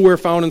are nowhere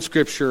found in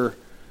Scripture,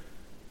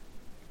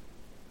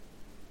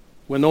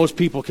 when those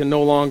people can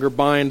no longer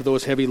bind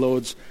those heavy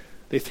loads,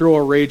 they throw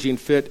a raging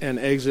fit and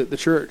exit the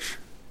church.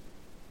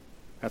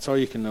 That's all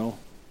you can know.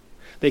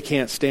 They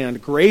can't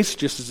stand grace,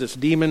 just as this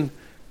demon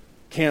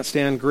can't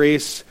stand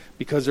grace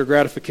because their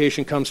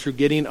gratification comes through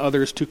getting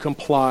others to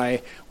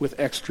comply with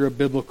extra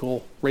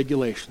biblical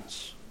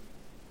regulations.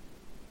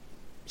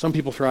 Some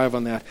people thrive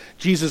on that.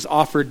 Jesus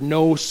offered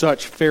no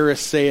such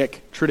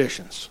Pharisaic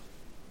traditions.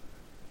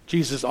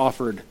 Jesus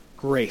offered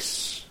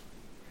grace,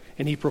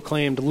 and he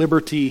proclaimed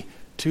liberty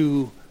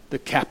to the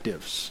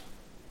captives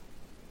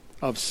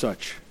of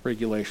such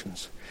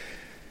regulations.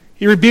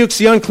 He rebukes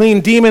the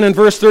unclean demon in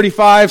verse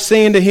 35,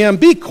 saying to him,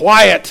 "Be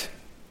quiet,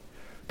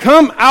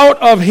 come out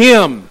of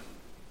him."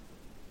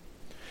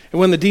 And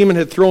when the demon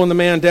had thrown the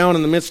man down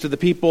in the midst of the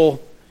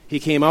people,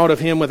 he came out of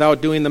him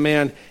without doing the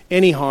man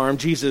any harm.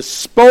 Jesus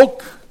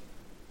spoke,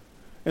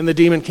 and the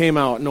demon came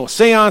out. No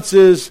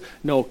seances,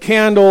 no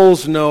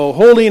candles, no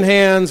holding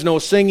hands, no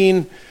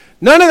singing.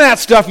 None of that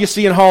stuff you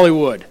see in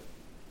Hollywood.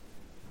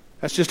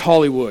 That's just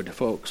Hollywood,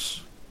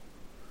 folks.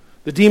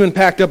 The demon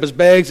packed up his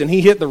bags and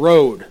he hit the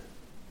road.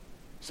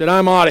 Said,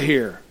 "I'm out of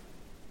here."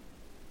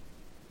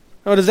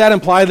 Now, does that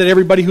imply that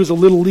everybody who's a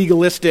little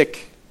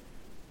legalistic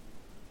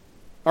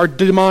are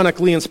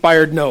demonically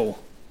inspired? No.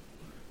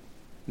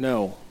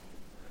 No.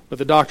 But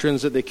the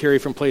doctrines that they carry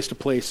from place to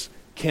place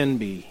can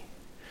be.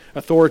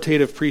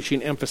 Authoritative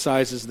preaching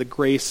emphasizes the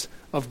grace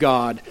of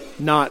God,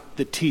 not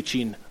the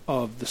teaching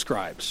of the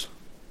scribes.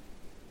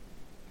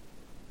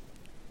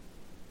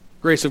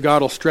 Grace of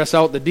God will stress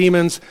out the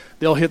demons.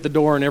 They'll hit the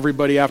door, and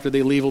everybody after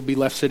they leave will be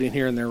left sitting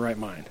here in their right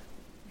mind.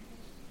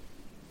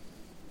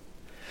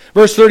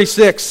 Verse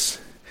 36,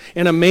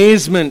 "And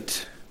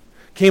amazement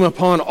came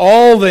upon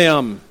all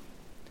them,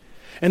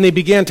 and they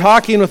began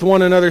talking with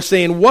one another,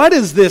 saying, 'What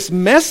is this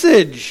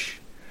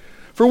message?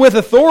 For with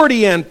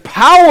authority and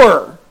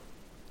power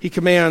he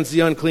commands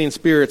the unclean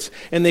spirits,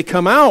 and they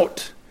come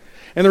out.'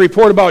 And the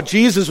report about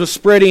Jesus was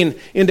spreading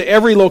into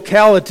every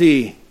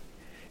locality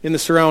in the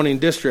surrounding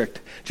district.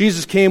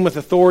 Jesus came with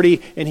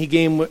authority, and he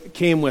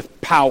came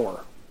with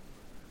power.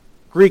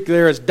 Greek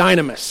there is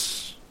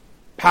dynamis,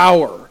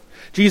 power.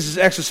 Jesus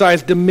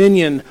exercised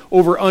dominion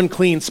over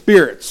unclean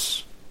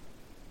spirits.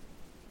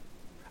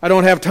 I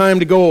don't have time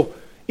to go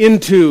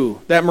into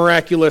that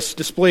miraculous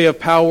display of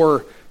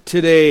power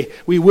today.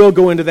 We will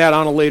go into that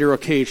on a later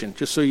occasion,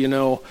 just so you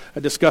know,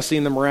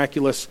 discussing the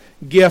miraculous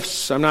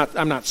gifts. I'm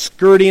not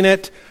skirting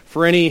it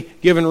for any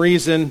given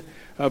reason.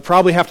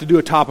 Probably have to do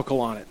a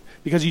topical on it,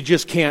 because you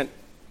just can't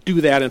do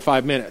that in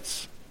 5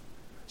 minutes.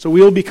 So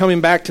we'll be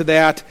coming back to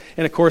that,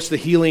 and of course the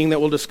healing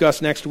that we'll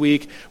discuss next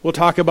week. We'll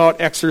talk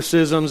about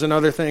exorcisms and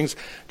other things.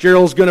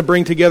 Gerald's going to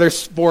bring together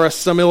for us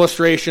some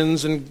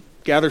illustrations and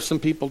gather some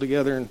people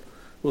together, and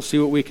we'll see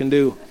what we can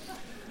do.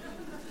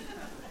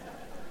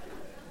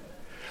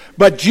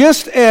 But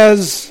just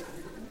as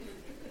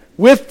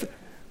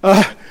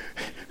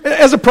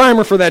as a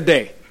primer for that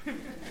day,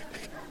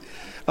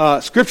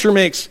 Scripture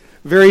makes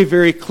very,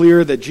 very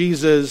clear that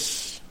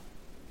Jesus,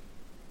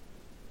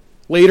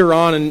 later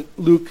on in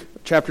Luke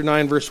chapter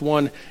 9, verse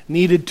 1,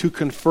 needed to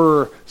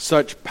confer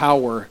such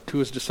power to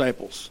his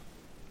disciples.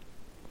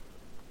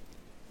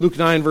 Luke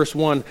 9, verse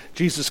 1,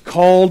 Jesus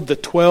called the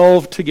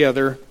 12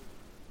 together.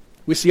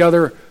 We see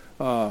other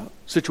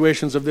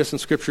situations of this in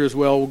Scripture as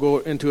well. We'll go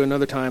into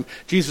another time.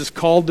 Jesus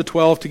called the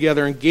 12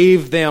 together and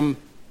gave them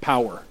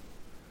power,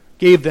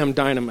 gave them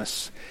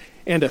dynamis,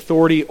 and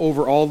authority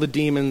over all the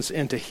demons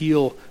and to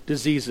heal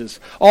diseases.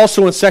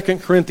 Also in 2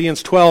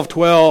 Corinthians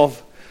 12:12,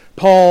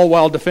 Paul,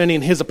 while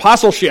defending his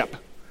apostleship,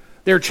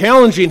 they're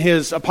challenging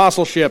his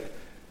apostleship.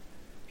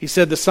 He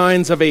said, the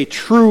signs of a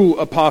true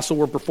apostle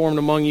were performed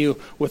among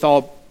you with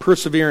all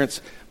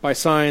perseverance by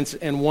signs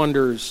and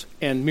wonders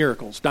and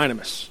miracles.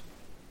 Dynamis.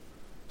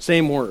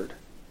 Same word.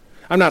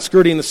 I'm not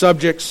skirting the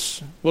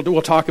subjects.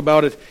 We'll talk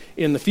about it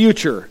in the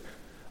future.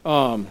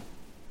 I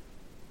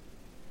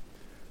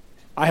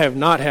have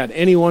not had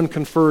anyone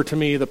confer to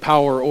me the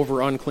power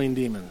over unclean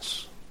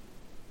demons.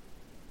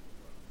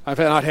 I've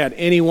not had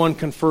anyone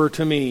confer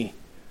to me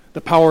the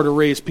power to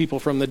raise people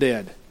from the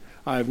dead.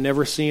 I've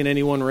never seen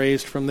anyone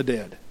raised from the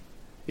dead.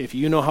 If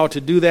you know how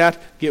to do that,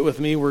 get with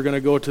me. We're going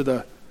to go to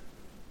the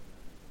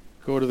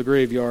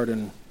graveyard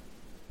and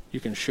you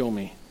can show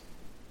me.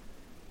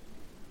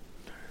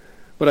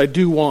 But I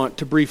do want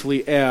to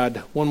briefly add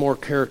one more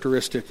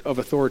characteristic of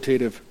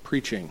authoritative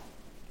preaching.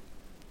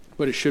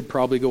 But it should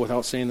probably go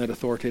without saying that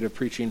authoritative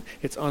preaching,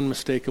 it's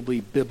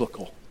unmistakably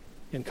biblical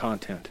in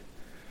content.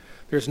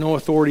 There's no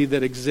authority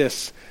that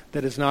exists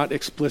that is not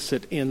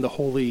explicit in the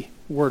holy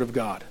Word of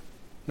God.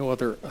 No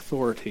other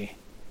authority.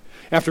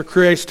 After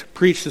Christ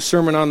preached the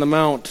Sermon on the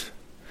Mount,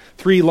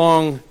 3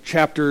 long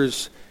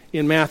chapters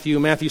in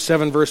Matthew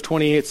 7 verse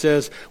 28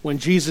 says, when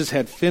Jesus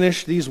had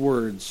finished these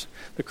words,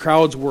 the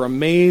crowds were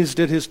amazed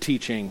at his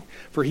teaching,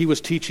 for he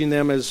was teaching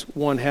them as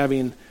one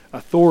having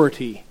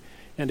authority,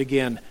 and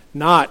again,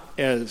 not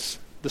as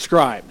the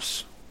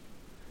scribes.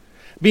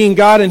 Being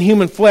God in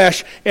human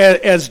flesh,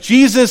 as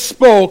Jesus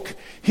spoke,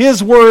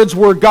 his words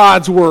were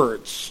God's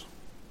words.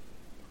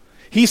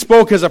 He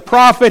spoke as a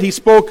prophet. He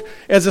spoke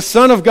as a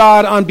son of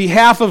God on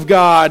behalf of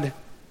God,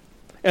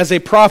 as a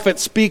prophet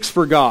speaks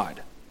for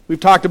God. We've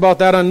talked about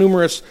that on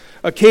numerous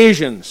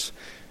occasions.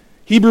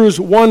 Hebrews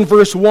 1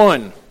 verse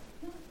 1.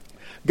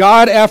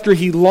 God, after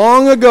he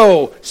long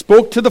ago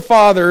spoke to the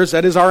fathers,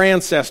 that is our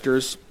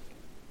ancestors,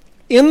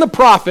 in the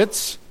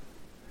prophets,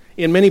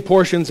 in many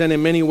portions and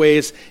in many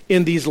ways,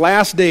 in these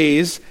last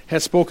days,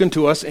 has spoken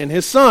to us in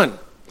his Son.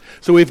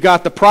 So we've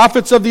got the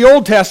prophets of the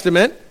Old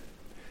Testament,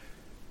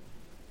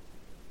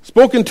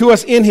 spoken to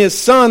us in his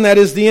Son, that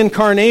is the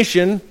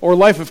incarnation or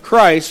life of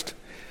Christ,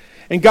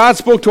 and God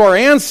spoke to our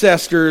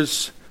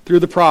ancestors through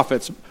the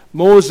prophets,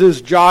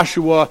 Moses,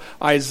 Joshua,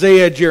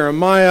 Isaiah,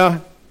 Jeremiah.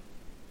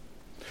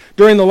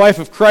 During the life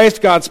of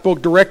Christ, God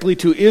spoke directly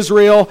to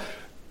Israel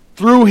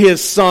through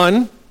his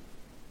Son,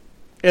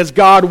 as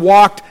God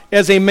walked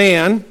as a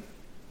man,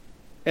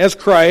 as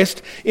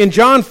Christ. In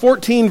John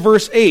 14,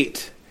 verse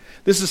 8,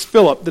 this is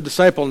Philip, the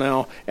disciple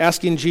now,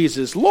 asking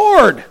Jesus,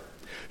 Lord,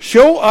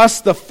 show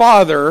us the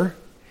Father,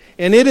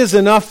 and it is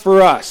enough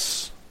for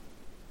us.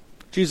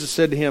 Jesus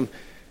said to him,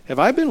 have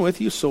I been with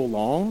you so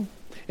long,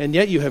 and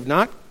yet you have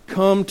not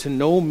come to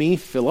know me,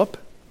 Philip?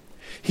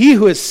 He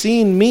who has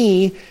seen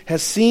me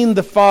has seen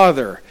the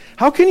Father.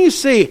 How can you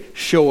say,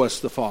 show us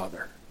the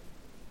Father?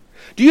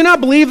 Do you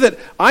not believe that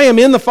I am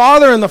in the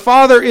Father and the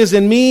Father is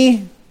in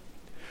me?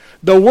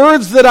 The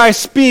words that I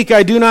speak,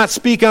 I do not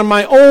speak on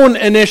my own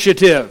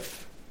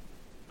initiative,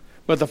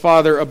 but the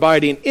Father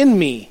abiding in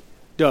me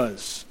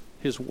does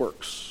his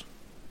works.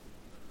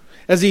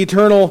 As the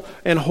eternal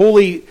and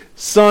holy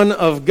Son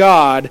of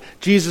God,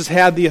 Jesus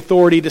had the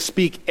authority to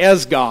speak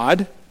as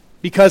God,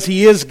 because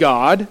he is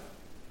God.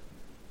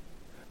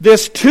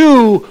 This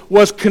too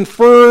was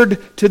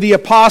conferred to the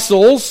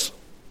apostles,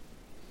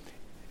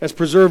 as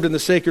preserved in the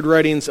sacred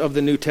writings of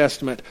the New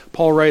Testament.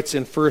 Paul writes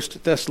in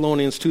 1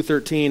 Thessalonians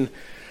 2:13,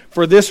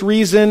 for this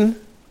reason,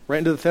 right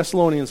into the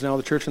Thessalonians now,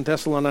 the church in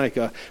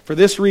Thessalonica, for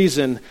this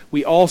reason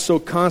we also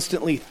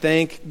constantly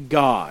thank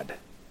God,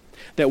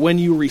 that when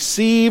you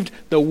received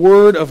the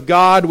word of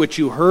God which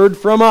you heard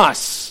from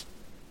us,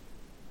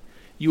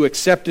 you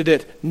accepted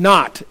it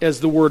not as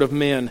the word of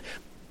men,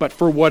 but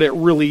for what it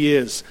really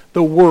is,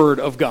 the Word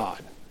of God.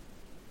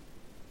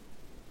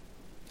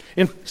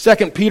 In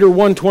 2 Peter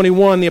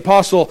 1:21, the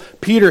Apostle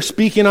Peter,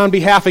 speaking on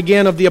behalf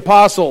again of the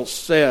apostles,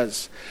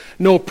 says,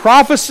 no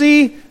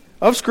prophecy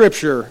of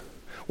Scripture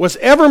was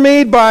ever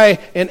made by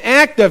an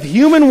act of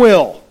human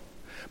will,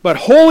 but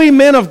holy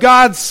men of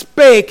God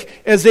spake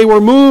as they were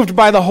moved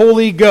by the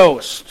Holy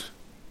Ghost.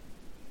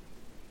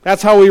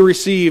 That's how we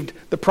received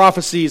the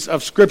prophecies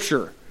of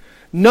Scripture.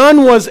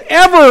 None was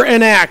ever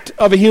an act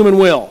of a human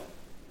will.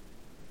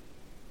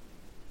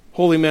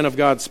 Holy men of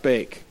God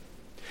spake.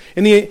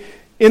 In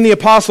the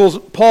Apostle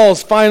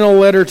Paul's final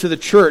letter to the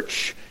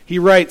church, he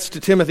writes to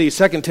Timothy,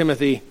 2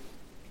 Timothy,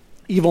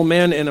 evil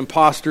men and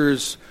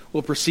impostors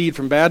will proceed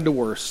from bad to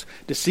worse,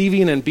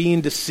 deceiving and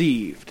being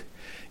deceived.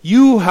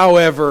 You,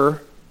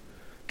 however,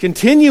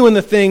 continue in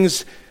the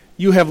things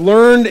you have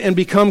learned and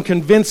become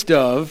convinced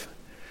of,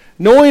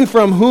 knowing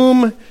from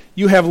whom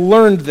you have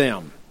learned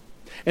them,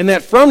 And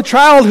that from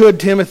childhood,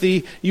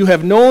 Timothy, you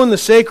have known the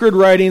sacred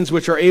writings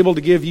which are able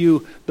to give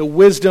you the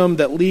wisdom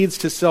that leads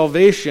to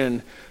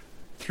salvation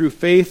through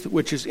faith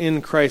which is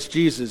in Christ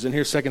Jesus. And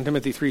here's 2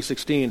 Timothy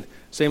 3:16,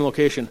 same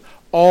location.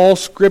 All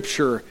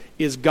Scripture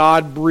is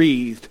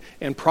God-breathed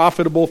and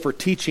profitable for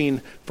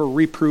teaching, for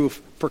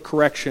reproof, for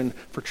correction,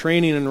 for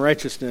training in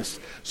righteousness,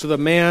 so the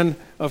man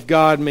of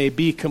God may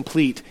be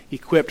complete,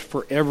 equipped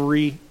for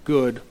every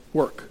good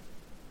work.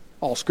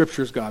 All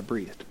Scripture is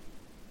God-breathed.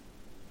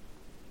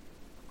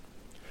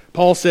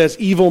 Paul says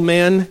evil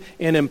men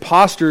and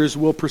impostors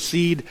will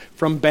proceed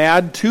from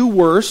bad to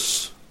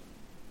worse,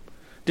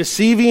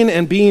 deceiving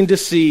and being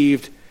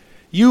deceived.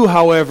 You,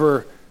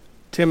 however,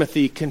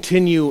 Timothy,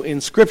 continue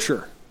in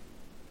Scripture.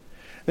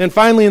 Then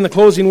finally, in the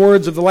closing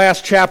words of the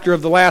last chapter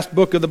of the last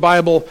book of the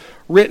Bible,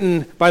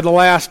 written by the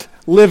last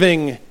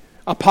living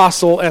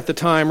apostle at the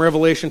time,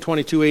 Revelation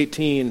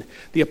 22:18,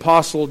 the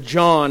apostle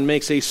John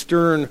makes a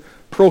stern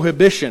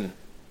prohibition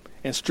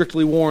and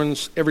strictly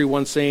warns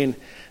everyone, saying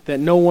that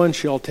no one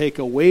shall take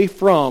away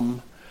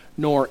from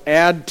nor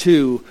add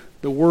to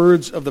the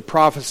words of the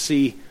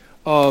prophecy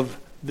of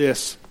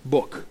this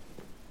book.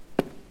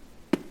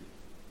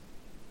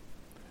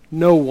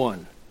 No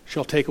one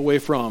shall take away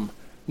from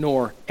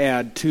nor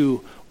add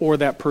to, or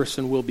that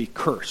person will be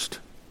cursed.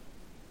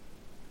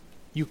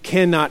 You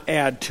cannot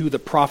add to the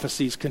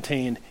prophecies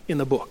contained in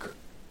the book.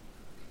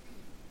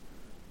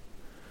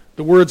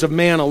 The words of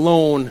man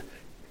alone,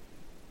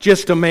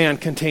 just a man,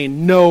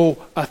 contain no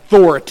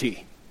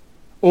authority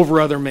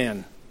over other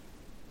men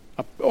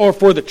or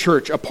for the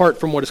church apart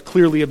from what is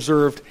clearly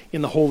observed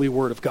in the holy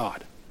word of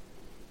God.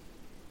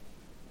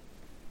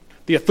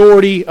 The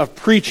authority of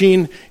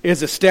preaching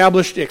is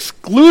established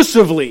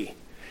exclusively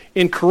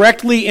in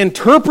correctly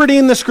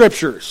interpreting the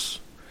Scriptures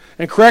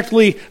and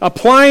correctly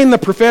applying the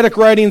prophetic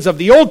writings of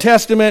the Old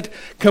Testament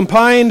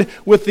combined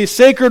with the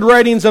sacred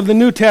writings of the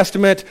New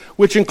Testament,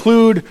 which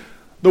include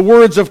the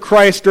words of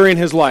Christ during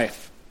his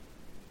life.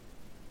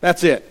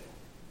 That's it.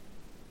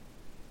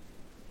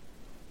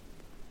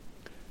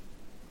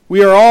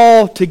 We are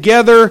all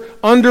together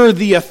under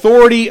the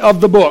authority of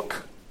the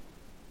book.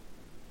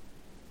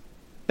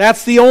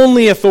 That's the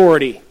only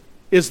authority,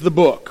 is the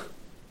book.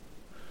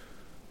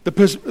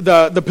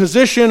 The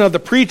position of the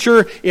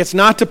preacher, it's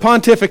not to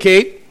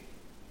pontificate.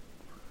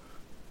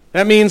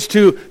 That means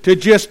to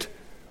just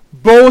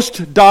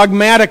boast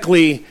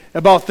dogmatically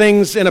about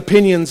things and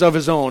opinions of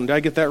his own. Did I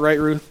get that right,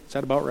 Ruth? Is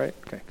that about right?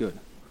 Okay, good.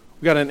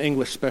 We got an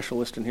English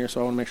specialist in here, so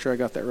I want to make sure I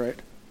got that right.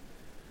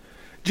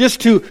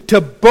 Just to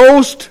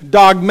boast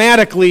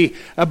dogmatically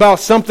about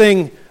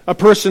something a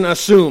person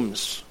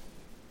assumes.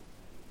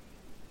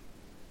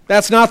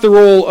 That's not the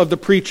role of the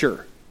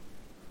preacher.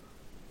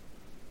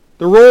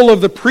 The role of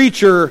the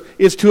preacher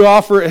is to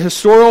offer a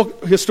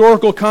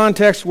historical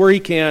context where he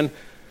can,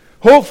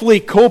 hopefully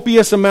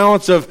copious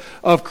amounts of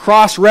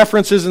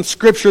cross-references in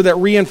Scripture that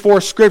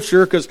reinforce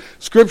Scripture, because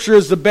Scripture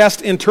is the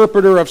best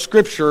interpreter of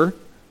Scripture.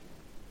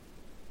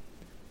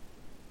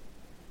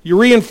 You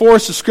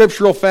reinforce the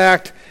scriptural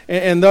fact,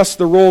 and thus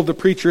the role of the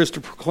preacher is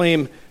to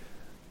proclaim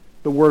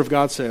the Word of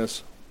God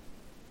says.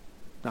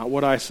 Not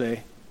what I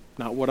say,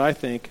 not what I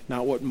think,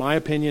 not what my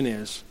opinion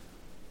is.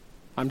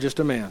 I'm just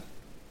a man.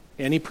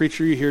 Any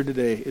preacher you hear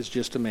today is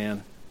just a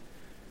man.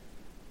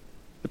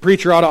 The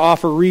preacher ought to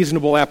offer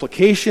reasonable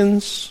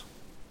applications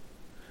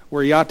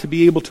where you ought to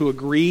be able to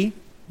agree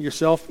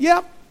yourself,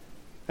 yep,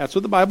 that's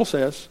what the Bible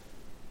says.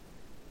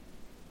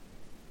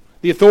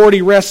 The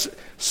authority rests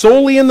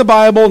solely in the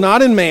Bible,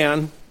 not in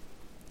man.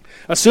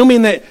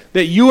 Assuming that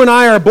you and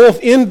I are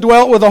both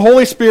indwelt with the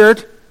Holy Spirit,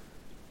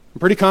 I'm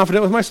pretty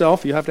confident with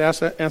myself. You have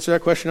to answer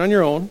that question on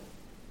your own.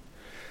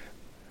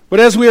 But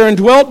as we are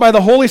indwelt by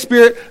the Holy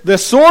Spirit, the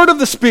sword of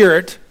the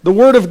Spirit, the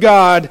Word of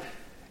God,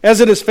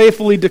 as it is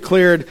faithfully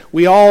declared,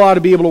 we all ought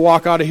to be able to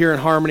walk out of here in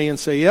harmony and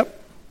say,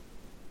 yep,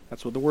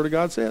 that's what the Word of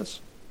God says.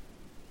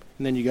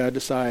 And then you got to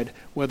decide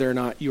whether or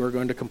not you are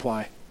going to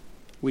comply.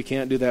 We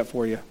can't do that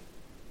for you.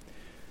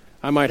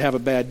 I might have a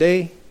bad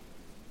day,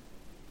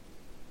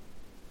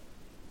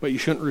 but you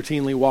shouldn't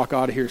routinely walk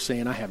out of here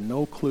saying, I have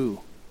no clue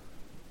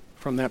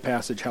from that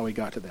passage how he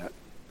got to that.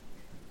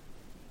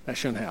 That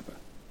shouldn't happen.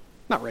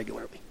 Not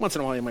regularly. Once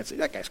in a while you might say,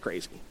 that guy's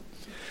crazy.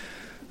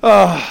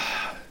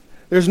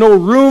 There's no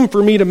room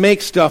for me to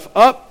make stuff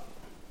up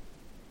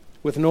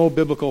with no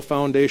biblical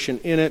foundation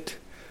in it.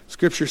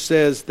 Scripture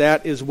says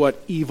that is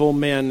what evil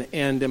men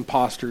and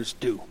imposters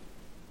do.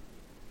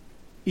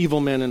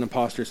 Evil men and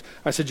imposters.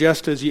 I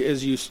suggest as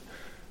you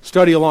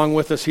study along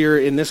with us here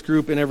in this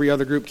group and every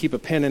other group, keep a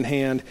pen in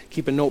hand,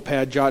 keep a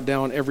notepad, jot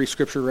down every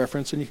scripture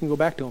reference, and you can go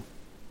back to them.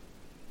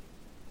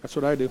 That's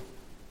what I do.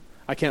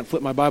 I can't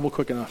flip my Bible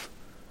quick enough.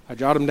 I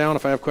jot them down.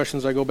 If I have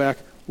questions, I go back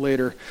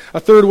later. A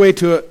third way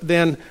to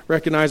then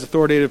recognize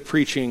authoritative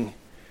preaching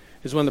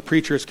is when the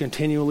preacher is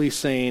continually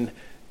saying,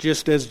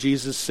 just as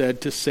Jesus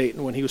said to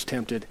Satan when he was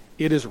tempted,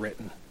 it is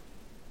written.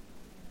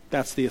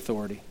 That's the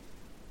authority.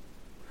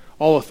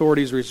 All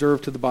authority is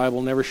reserved to the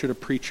Bible. Never should a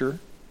preacher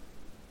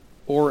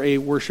or a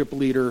worship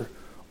leader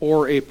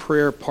or a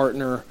prayer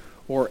partner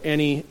or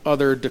any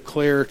other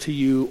declare to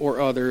you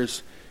or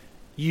others,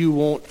 you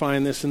won't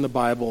find this in the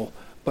Bible,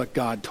 but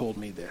God told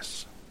me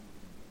this.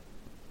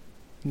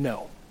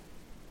 No.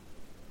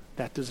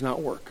 That does not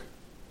work.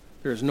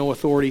 There is no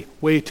authority,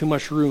 way too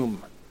much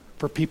room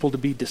for people to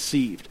be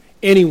deceived.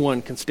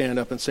 Anyone can stand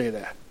up and say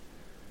that.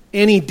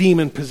 Any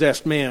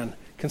demon-possessed man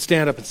can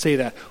stand up and say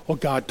that. Well,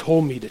 God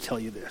told me to tell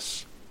you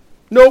this.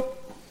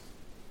 Nope.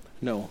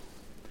 No.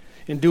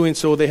 In doing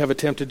so, they have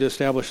attempted to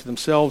establish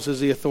themselves as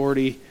the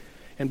authority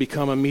and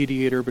become a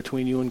mediator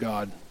between you and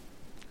God.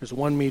 There's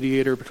one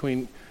mediator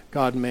between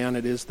God and man.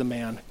 It is the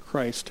man,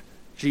 Christ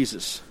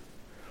Jesus.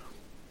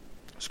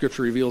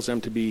 Scripture reveals them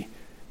to be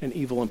an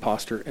evil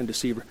impostor and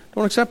deceiver.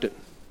 Don't accept it.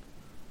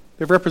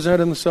 They've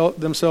represented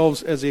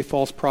themselves as a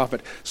false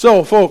prophet.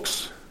 So,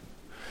 folks,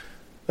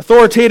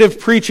 authoritative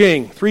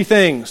preaching, 3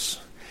 things.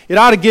 It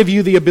ought to give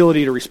you the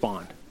ability to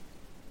respond.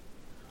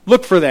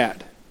 Look for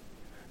that.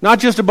 Not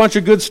just a bunch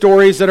of good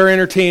stories that are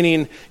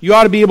entertaining. You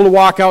ought to be able to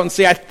walk out and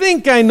say, I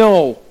think I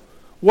know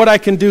what I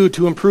can do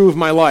to improve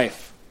my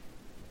life.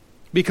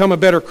 Become a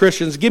better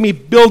Christian. Give me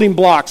building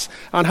blocks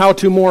on how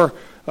to more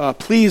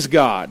please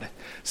God.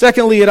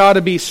 Secondly, it ought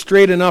to be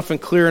straight enough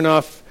and clear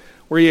enough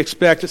where you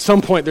expect at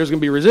some point there's going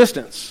to be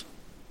resistance.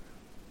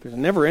 There's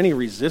never any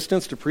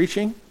resistance to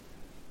preaching.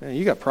 Man,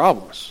 you got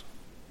problems.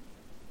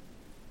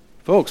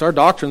 Folks, our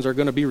doctrines are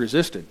going to be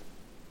resisted.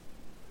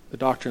 The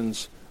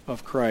doctrines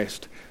of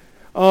Christ.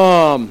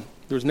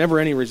 There's never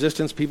any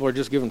resistance. People are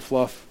just giving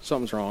fluff.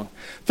 Something's wrong.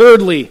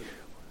 Thirdly,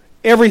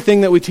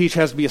 everything that we teach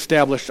has to be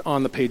established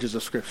on the pages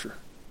of Scripture.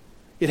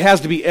 It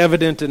has to be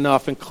evident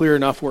enough and clear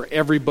enough where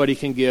everybody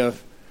can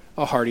give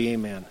a hearty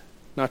amen,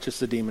 not just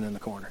the demon in the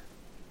corner.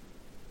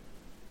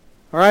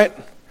 All right?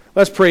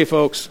 Let's pray,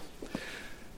 folks.